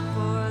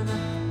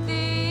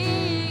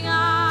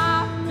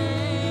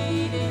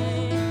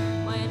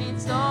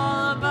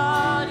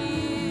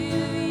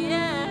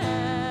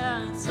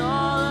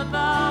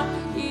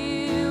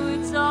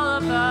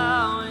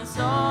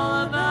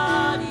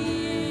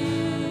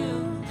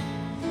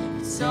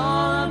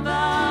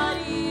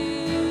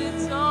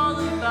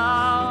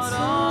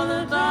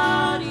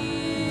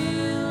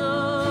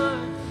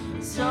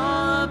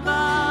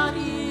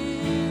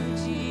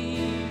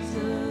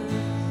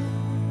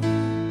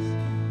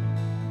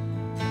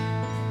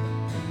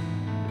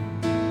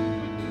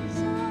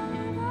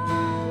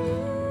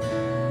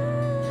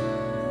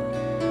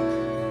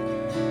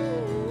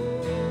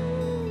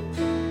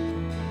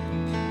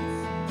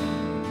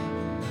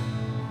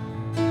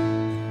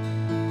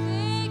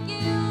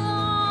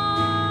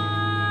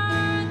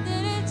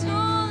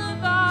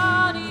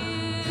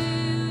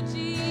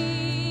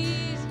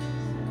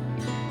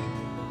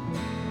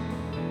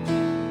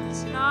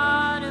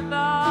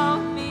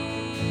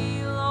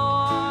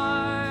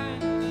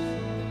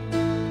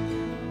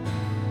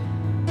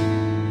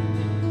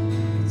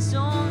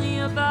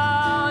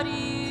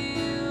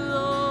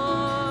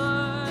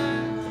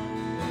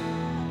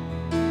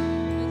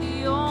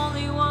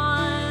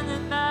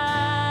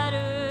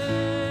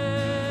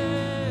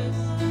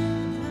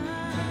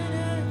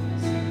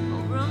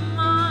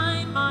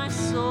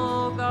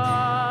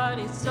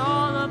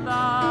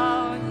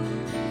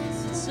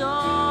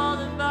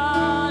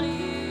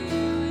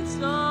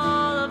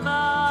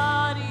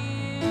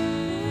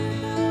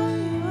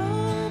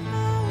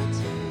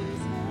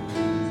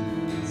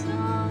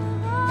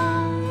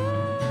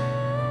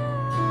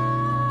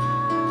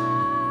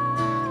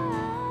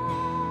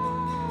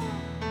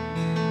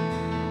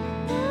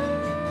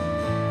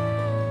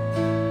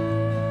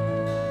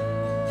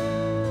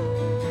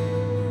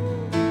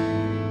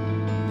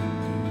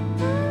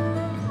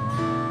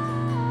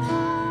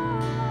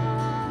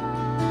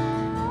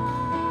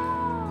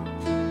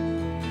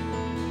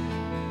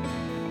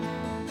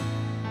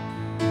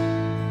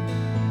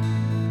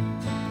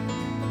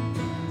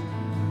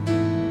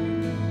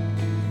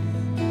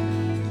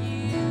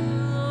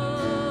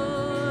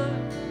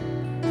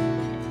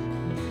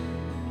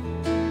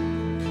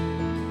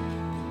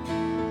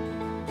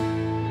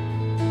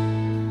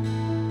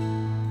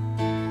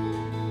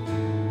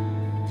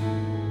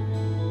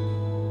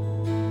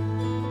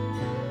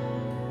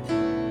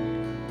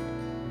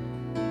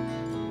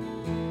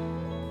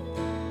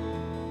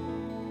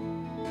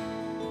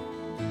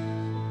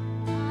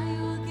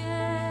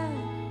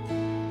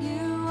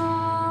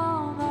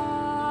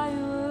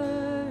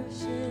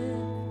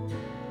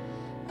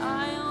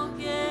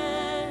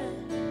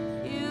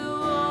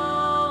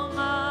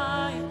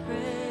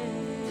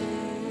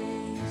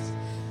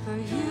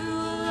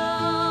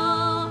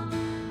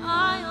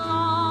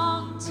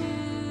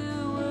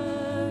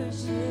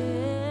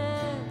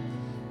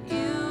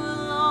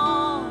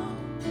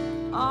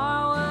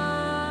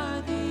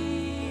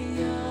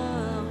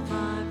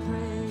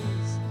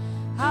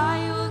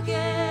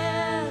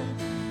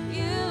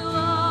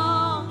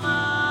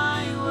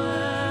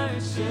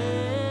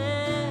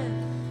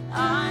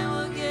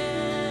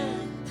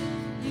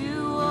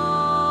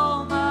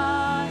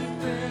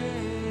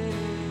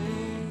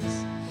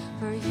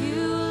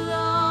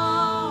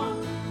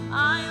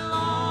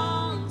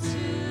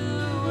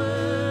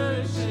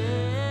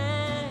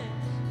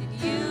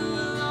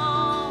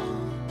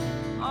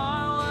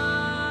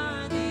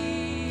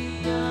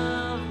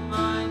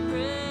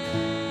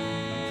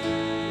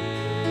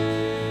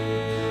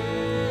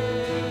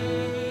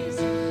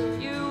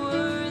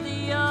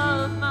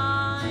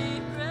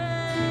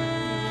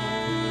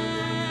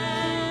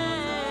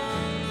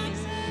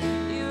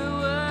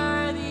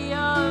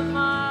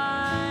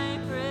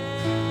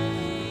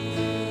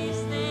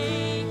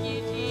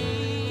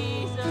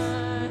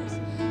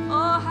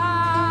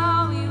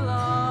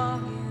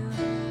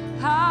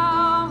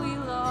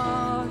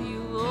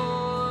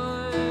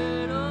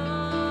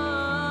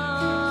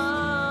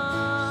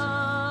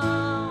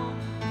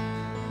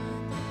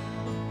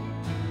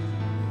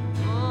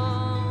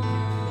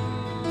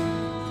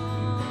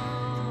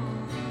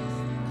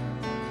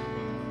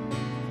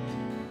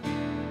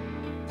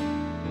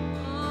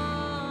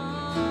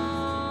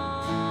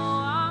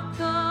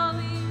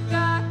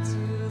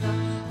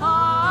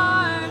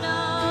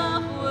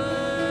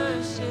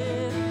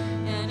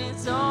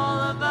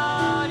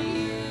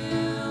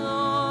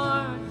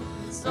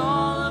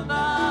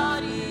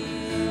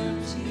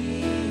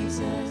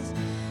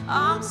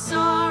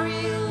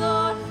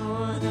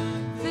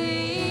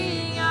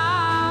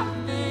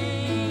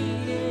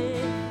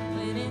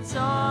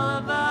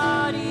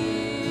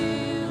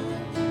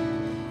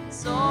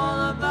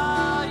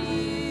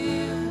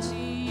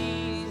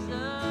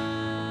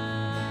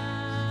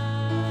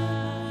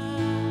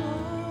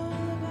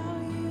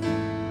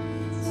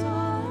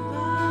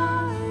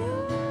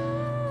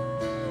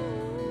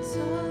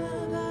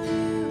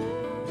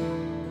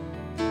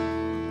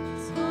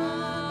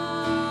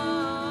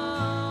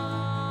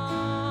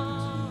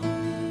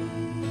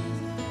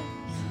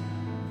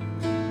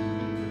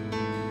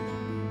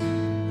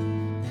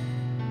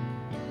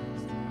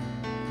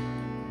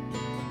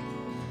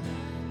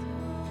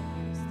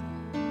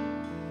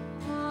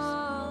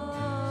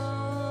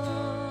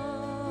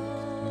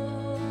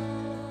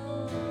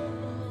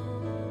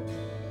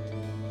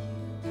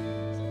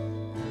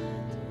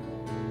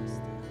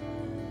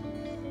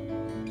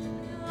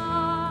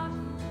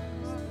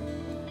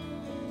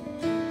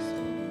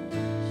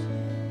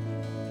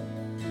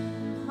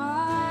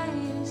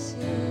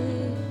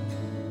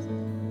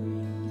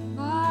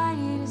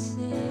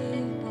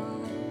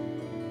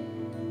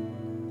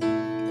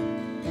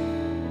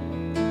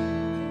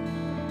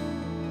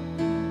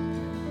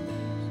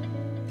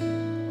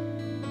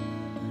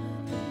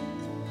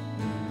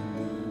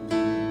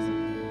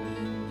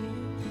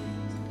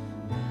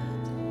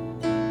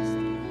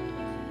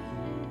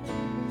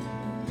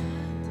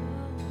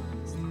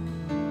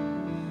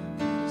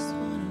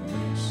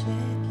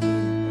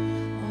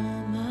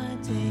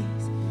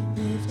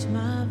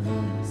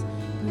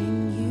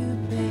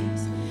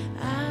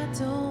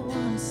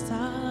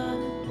 stop.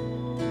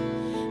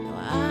 No,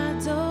 I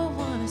don't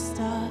wanna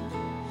stop,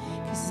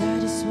 'cause I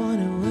just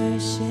wanna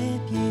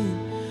worship you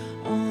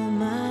all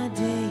my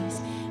days.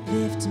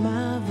 Lift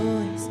my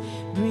voice,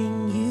 bring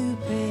you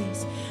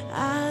praise.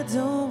 I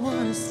don't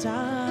wanna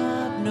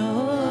stop, no,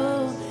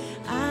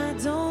 I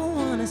don't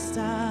wanna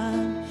stop,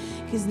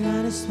 'cause I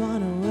just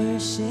wanna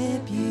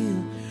worship you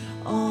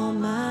all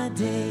my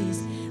days.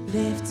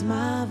 Lift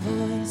my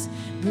voice,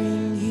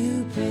 bring you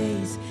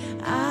praise.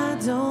 I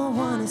don't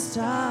wanna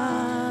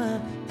stop,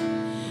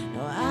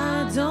 no,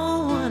 I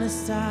don't wanna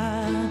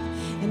stop,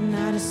 and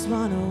I just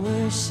wanna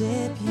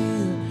worship you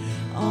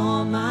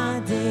all my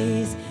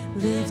days.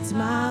 Lift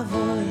my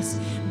voice,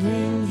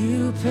 bring you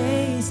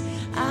praise.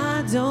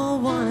 I don't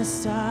wanna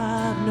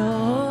stop,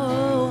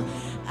 no,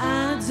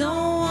 I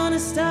don't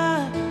wanna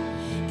stop,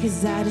 'cause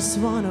I just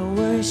wanna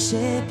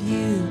worship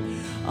you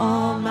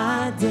all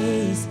my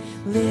days.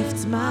 Lift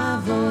my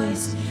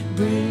voice,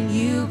 bring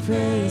you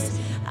praise.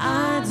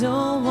 I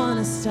don't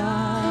wanna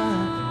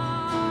stop,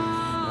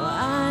 no,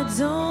 I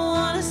don't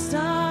wanna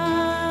stop.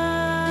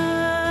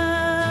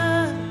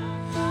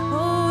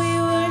 Oh, we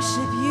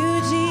worship you,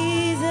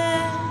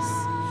 Jesus,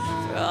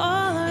 for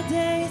all our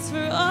days,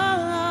 for all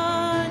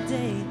our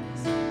days.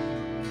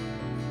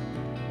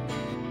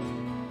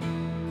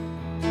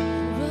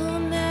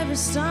 We'll never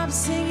stop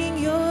singing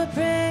your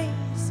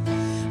praise.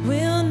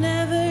 We'll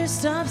never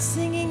stop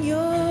singing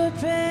your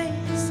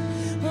praise.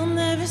 We'll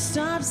never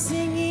stop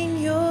singing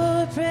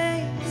your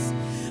praise.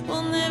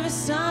 We'll never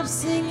stop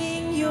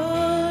singing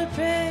your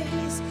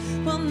praise.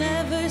 We'll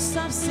never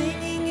stop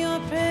singing your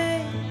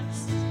praise.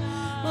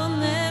 We'll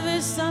never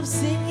stop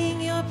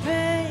singing your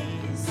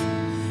praise.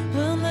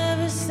 We'll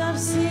never stop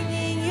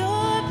singing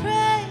your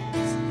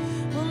praise.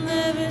 We'll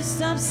never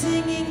stop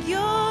singing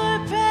your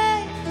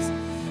praise.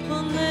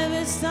 We'll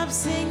never stop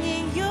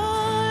singing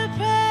your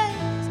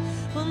praise.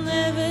 We'll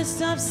never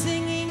stop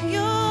singing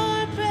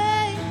your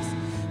praise.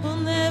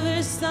 We'll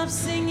never stop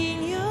singing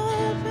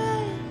your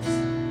praise.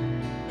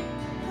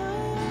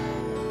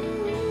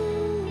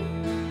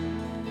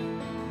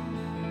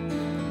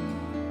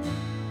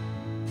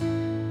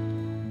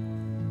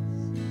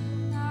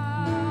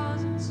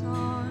 Thousand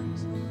songs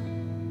will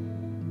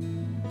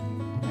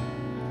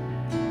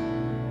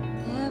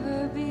never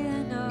be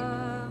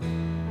enough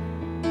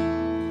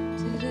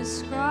to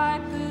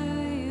describe who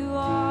you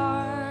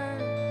are.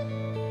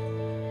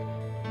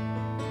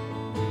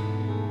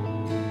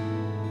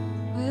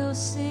 We'll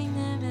sing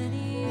them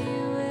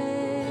anyway,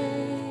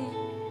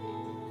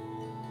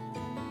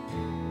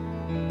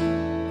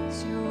 'cause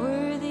you're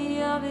worthy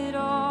of it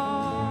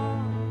all.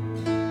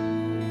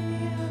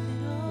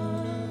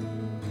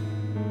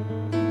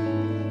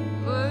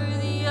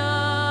 Worthy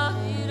of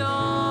it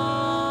all.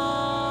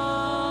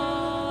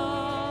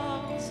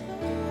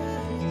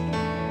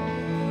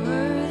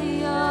 Worthy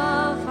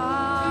of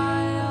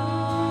my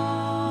all.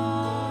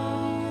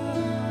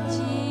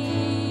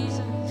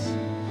 Jesus,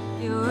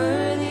 you're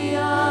worthy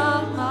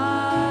of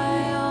my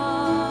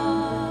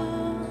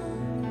all.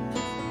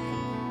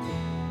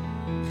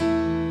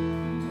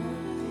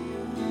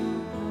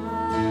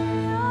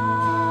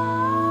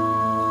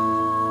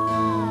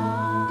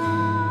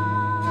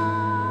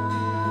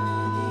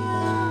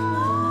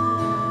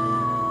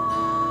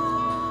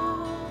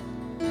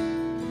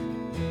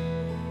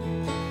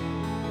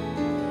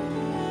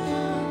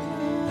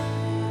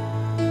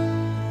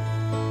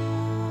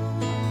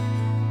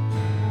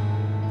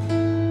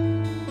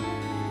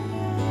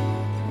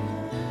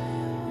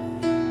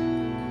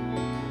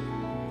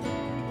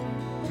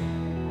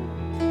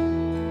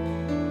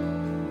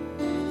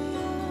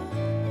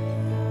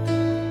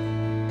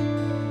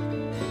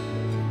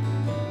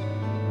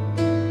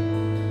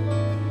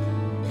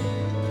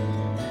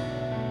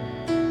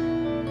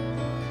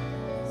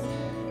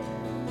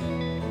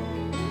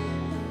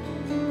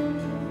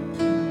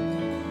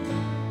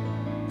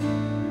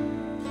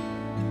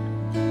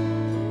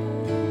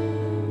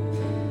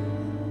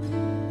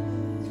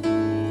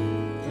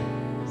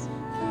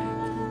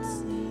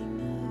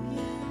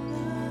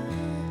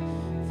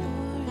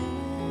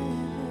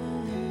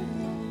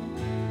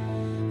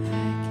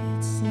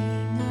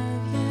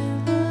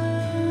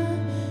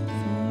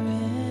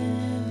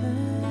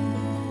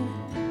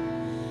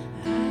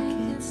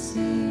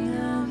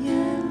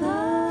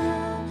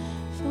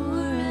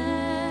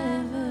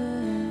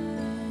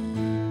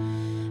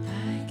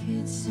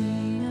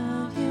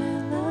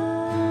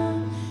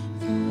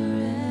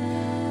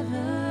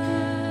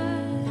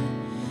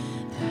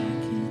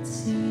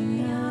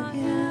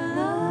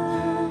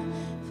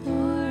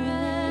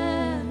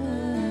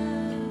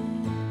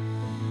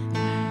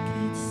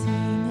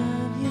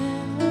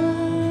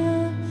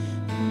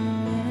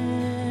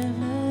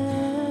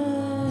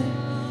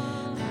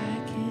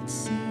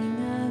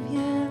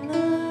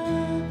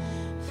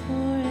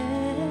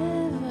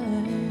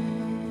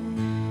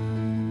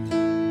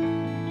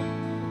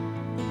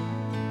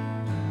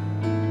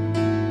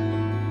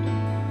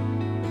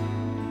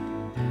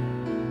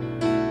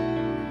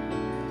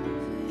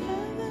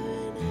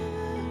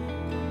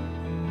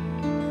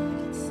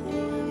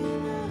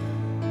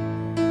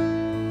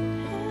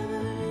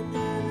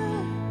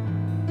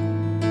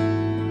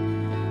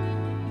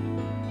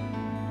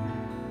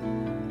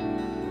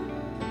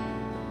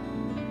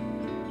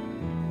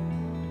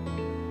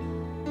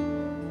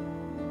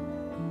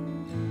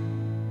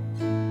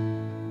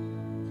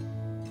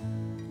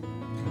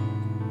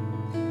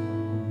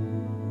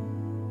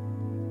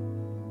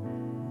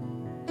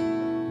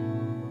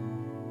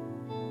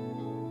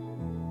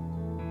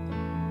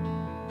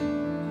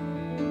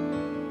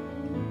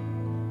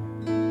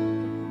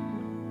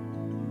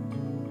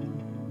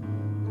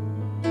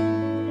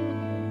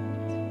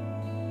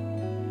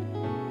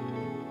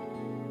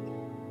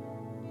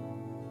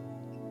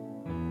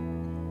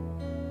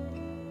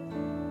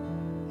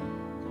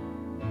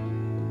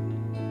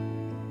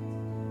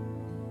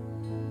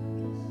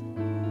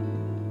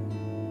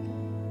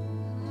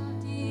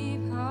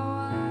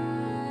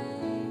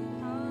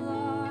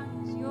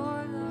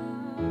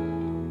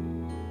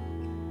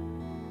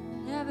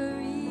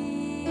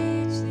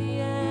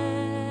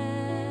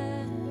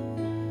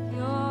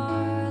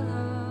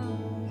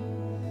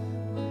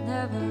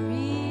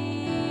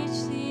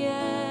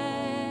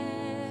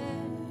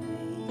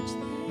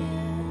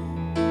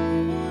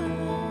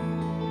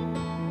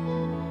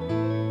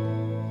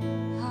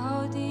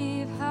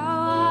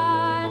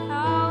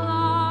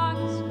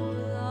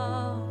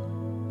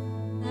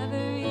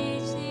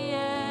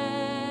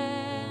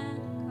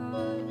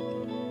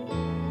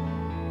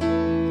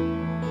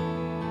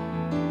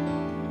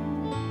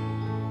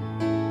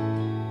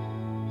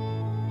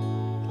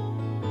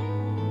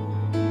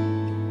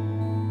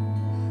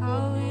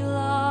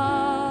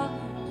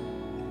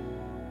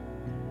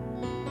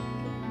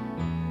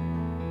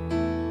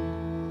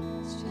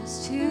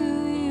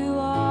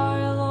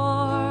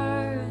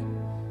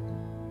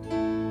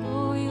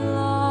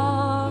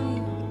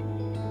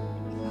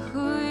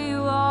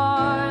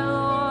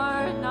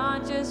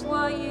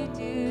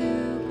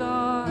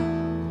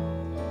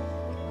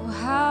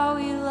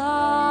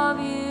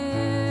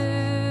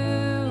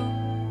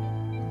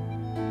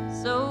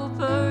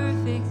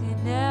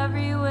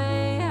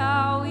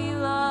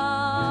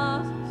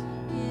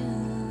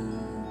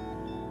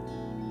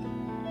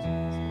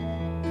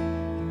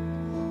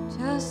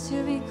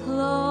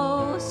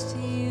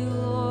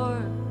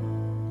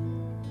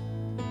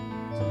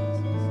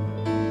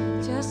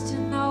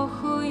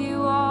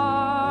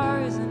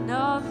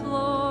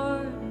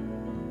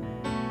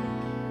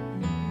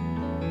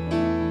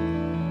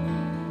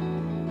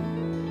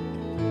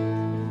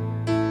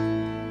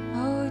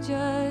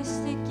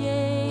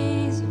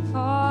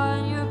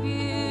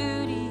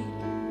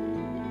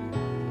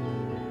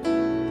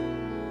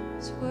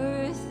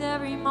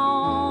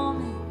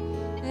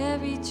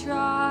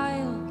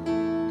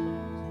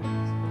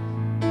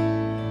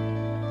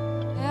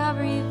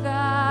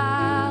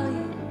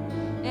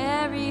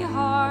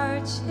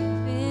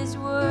 hardship is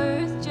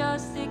worth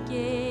just to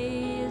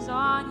gaze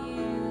on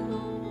you,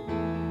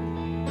 Lord.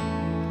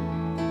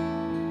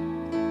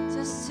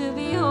 Just to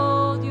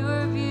behold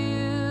your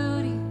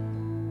beauty,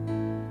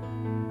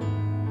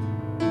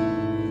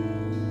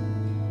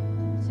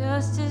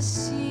 just to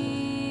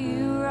see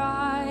you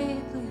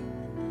rightly.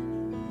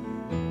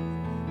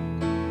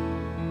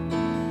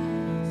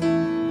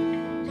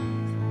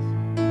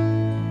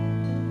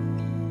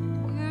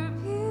 You're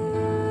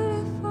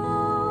beautiful,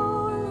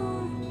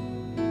 Lord.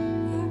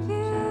 You're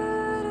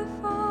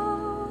beautiful,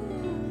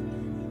 Lord.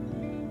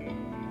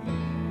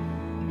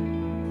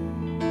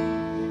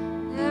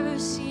 Never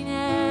seen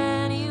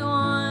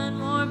anyone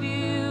more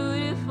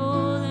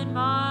beautiful than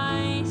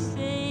my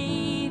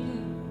Savior.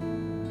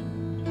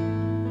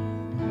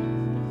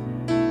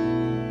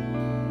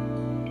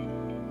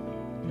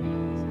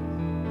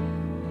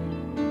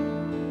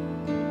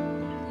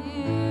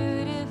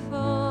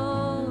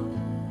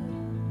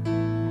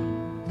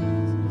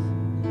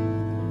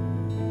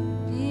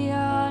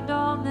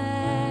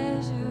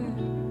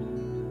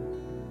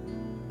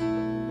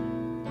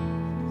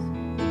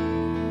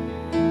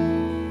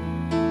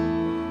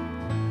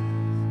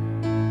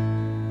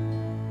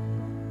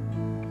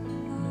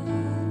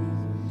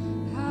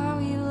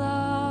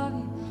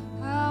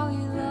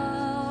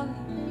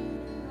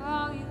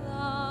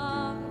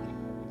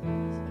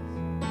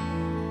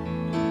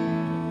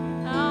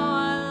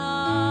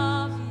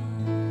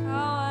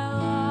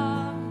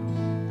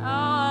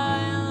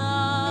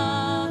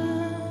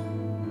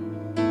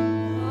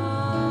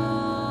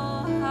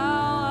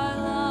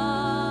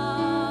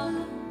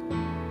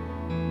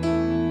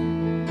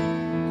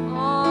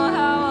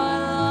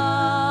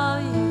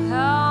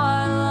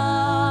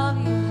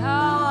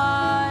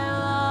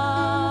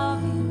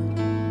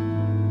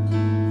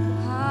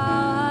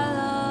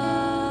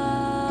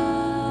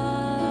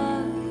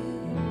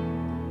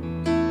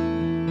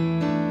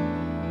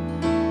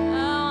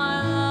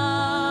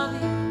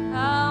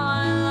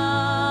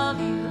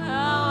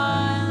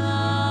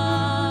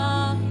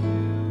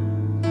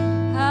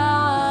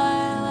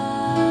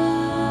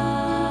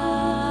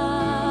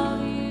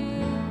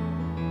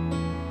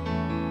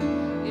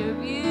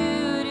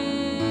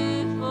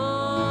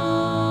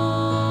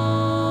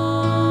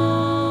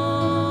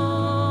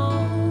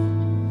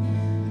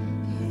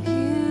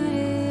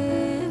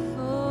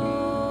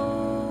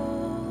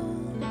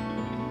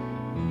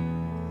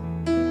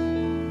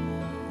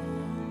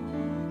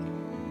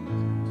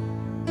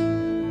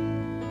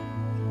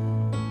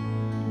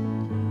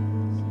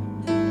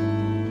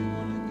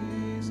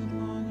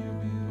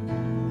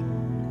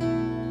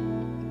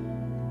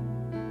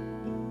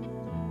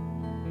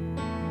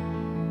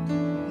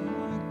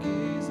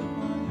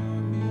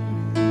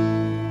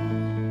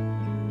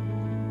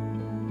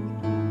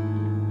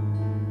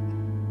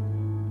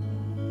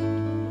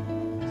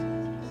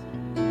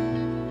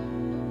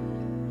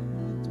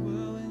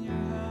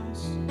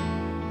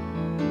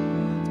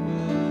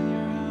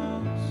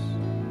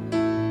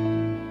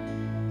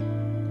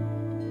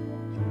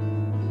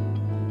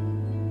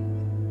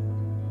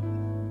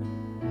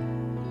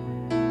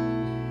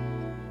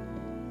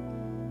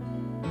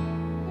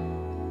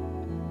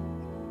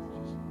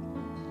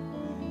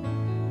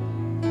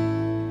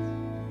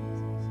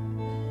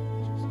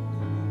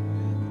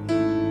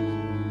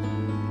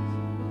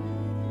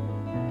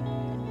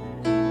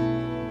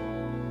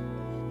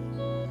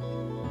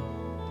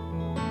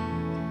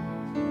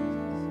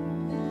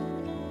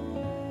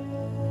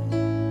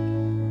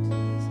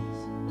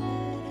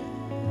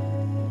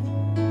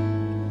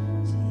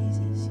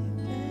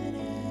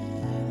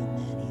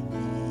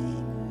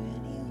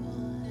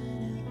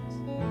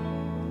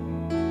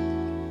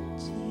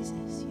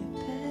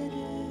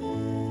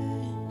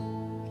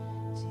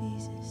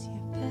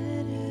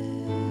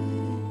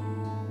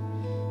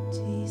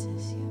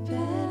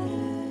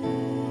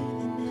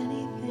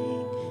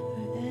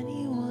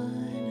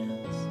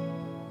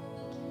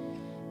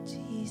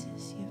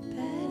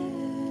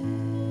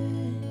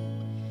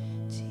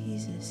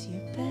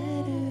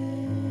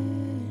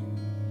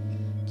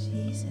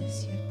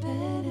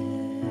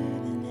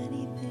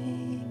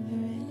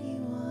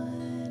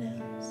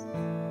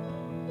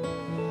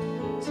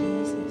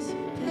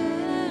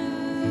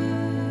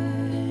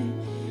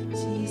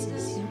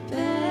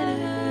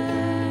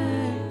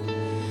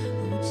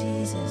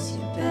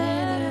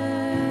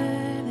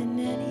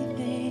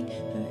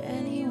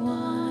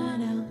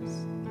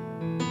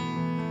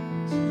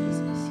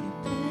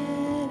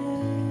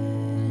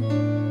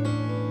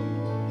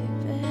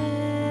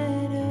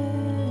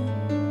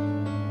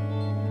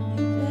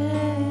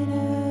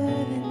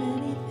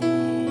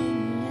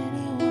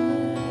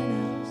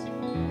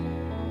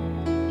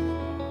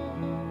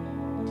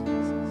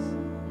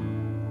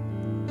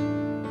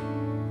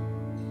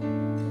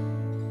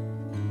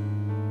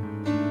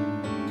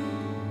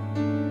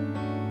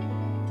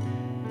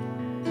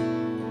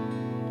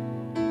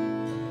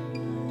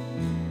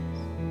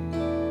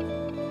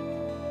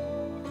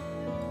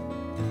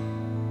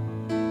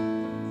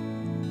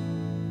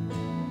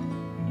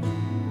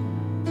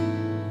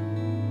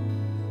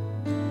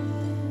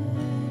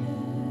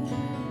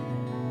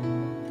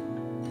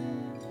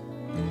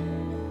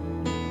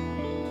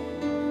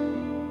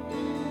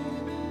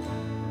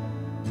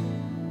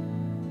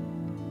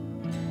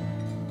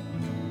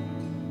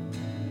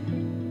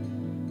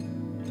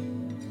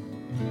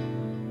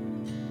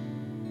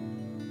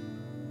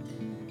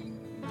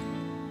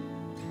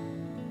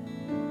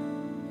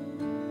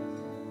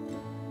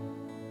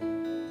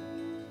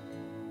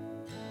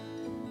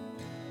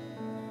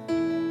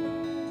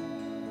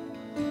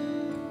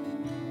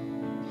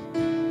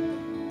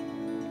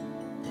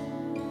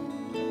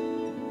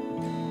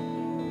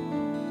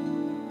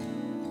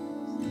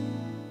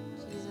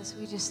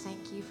 just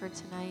thank you for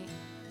tonight.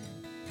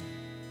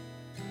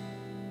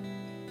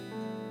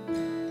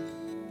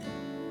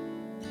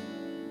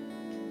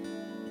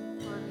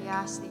 Lord, we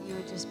ask that you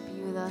would just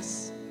be with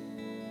us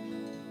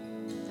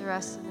the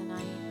rest of the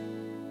night.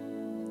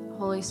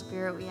 Holy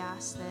Spirit, we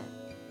ask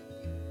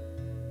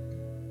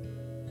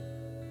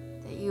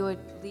that you would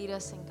lead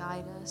us and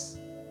guide us.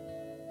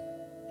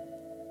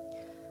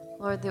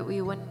 Lord, that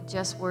we wouldn't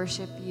just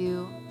worship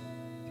you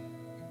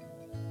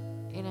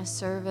in a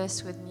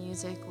service with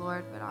music,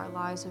 Lord, but our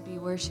lives would be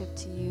worship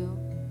to you.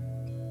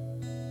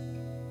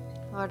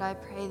 Lord, I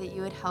pray that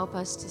you would help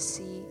us to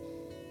see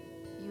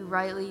you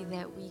rightly,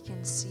 that we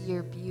can see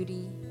your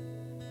beauty,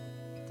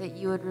 that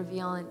you would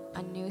reveal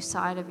a new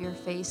side of your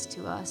face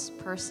to us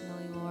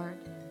personally, Lord.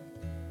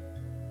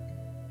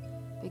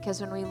 Because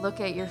when we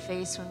look at your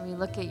face, when we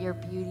look at your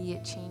beauty,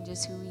 it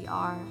changes who we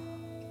are.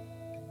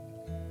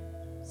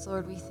 So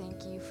Lord, we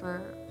thank you for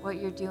what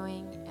you're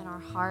doing in our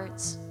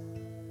hearts,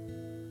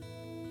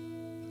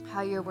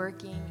 how you're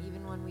working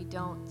even when we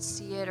don't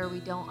see it or we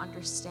don't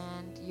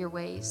understand your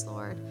ways,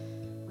 Lord.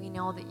 We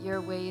know that your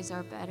ways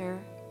are better,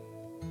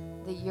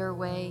 that your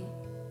way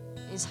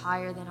is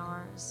higher than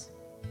ours.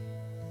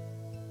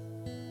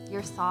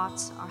 Your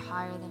thoughts are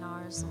higher than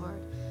ours,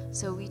 Lord.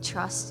 So we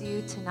trust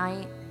you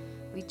tonight.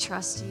 We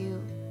trust you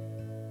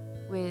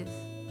with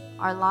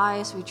our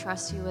lives. We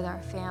trust you with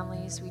our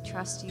families. We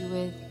trust you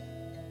with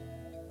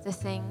the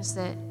things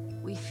that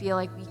we feel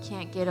like we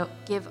can't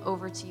give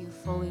over to you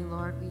fully,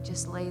 Lord. We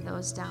just lay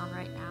those down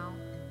right now.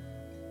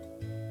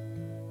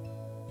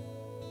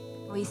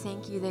 We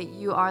thank you that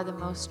you are the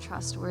most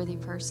trustworthy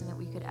person that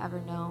we could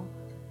ever know.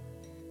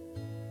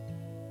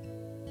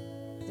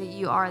 That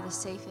you are the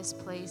safest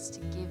place to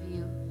give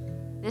you.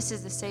 This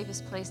is the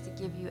safest place to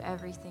give you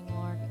everything,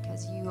 Lord,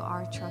 because you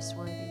are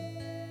trustworthy.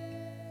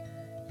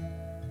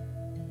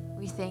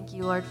 We thank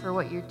you, Lord, for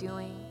what you're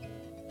doing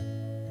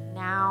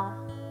now,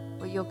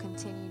 what you'll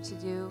continue to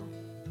do.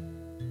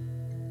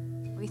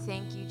 We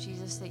thank you,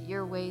 Jesus, that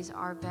your ways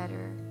are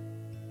better.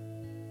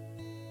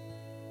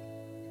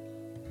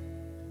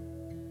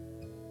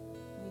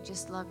 We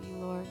just love you,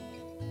 Lord.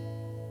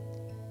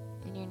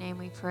 In your name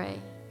we pray.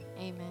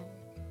 Amen.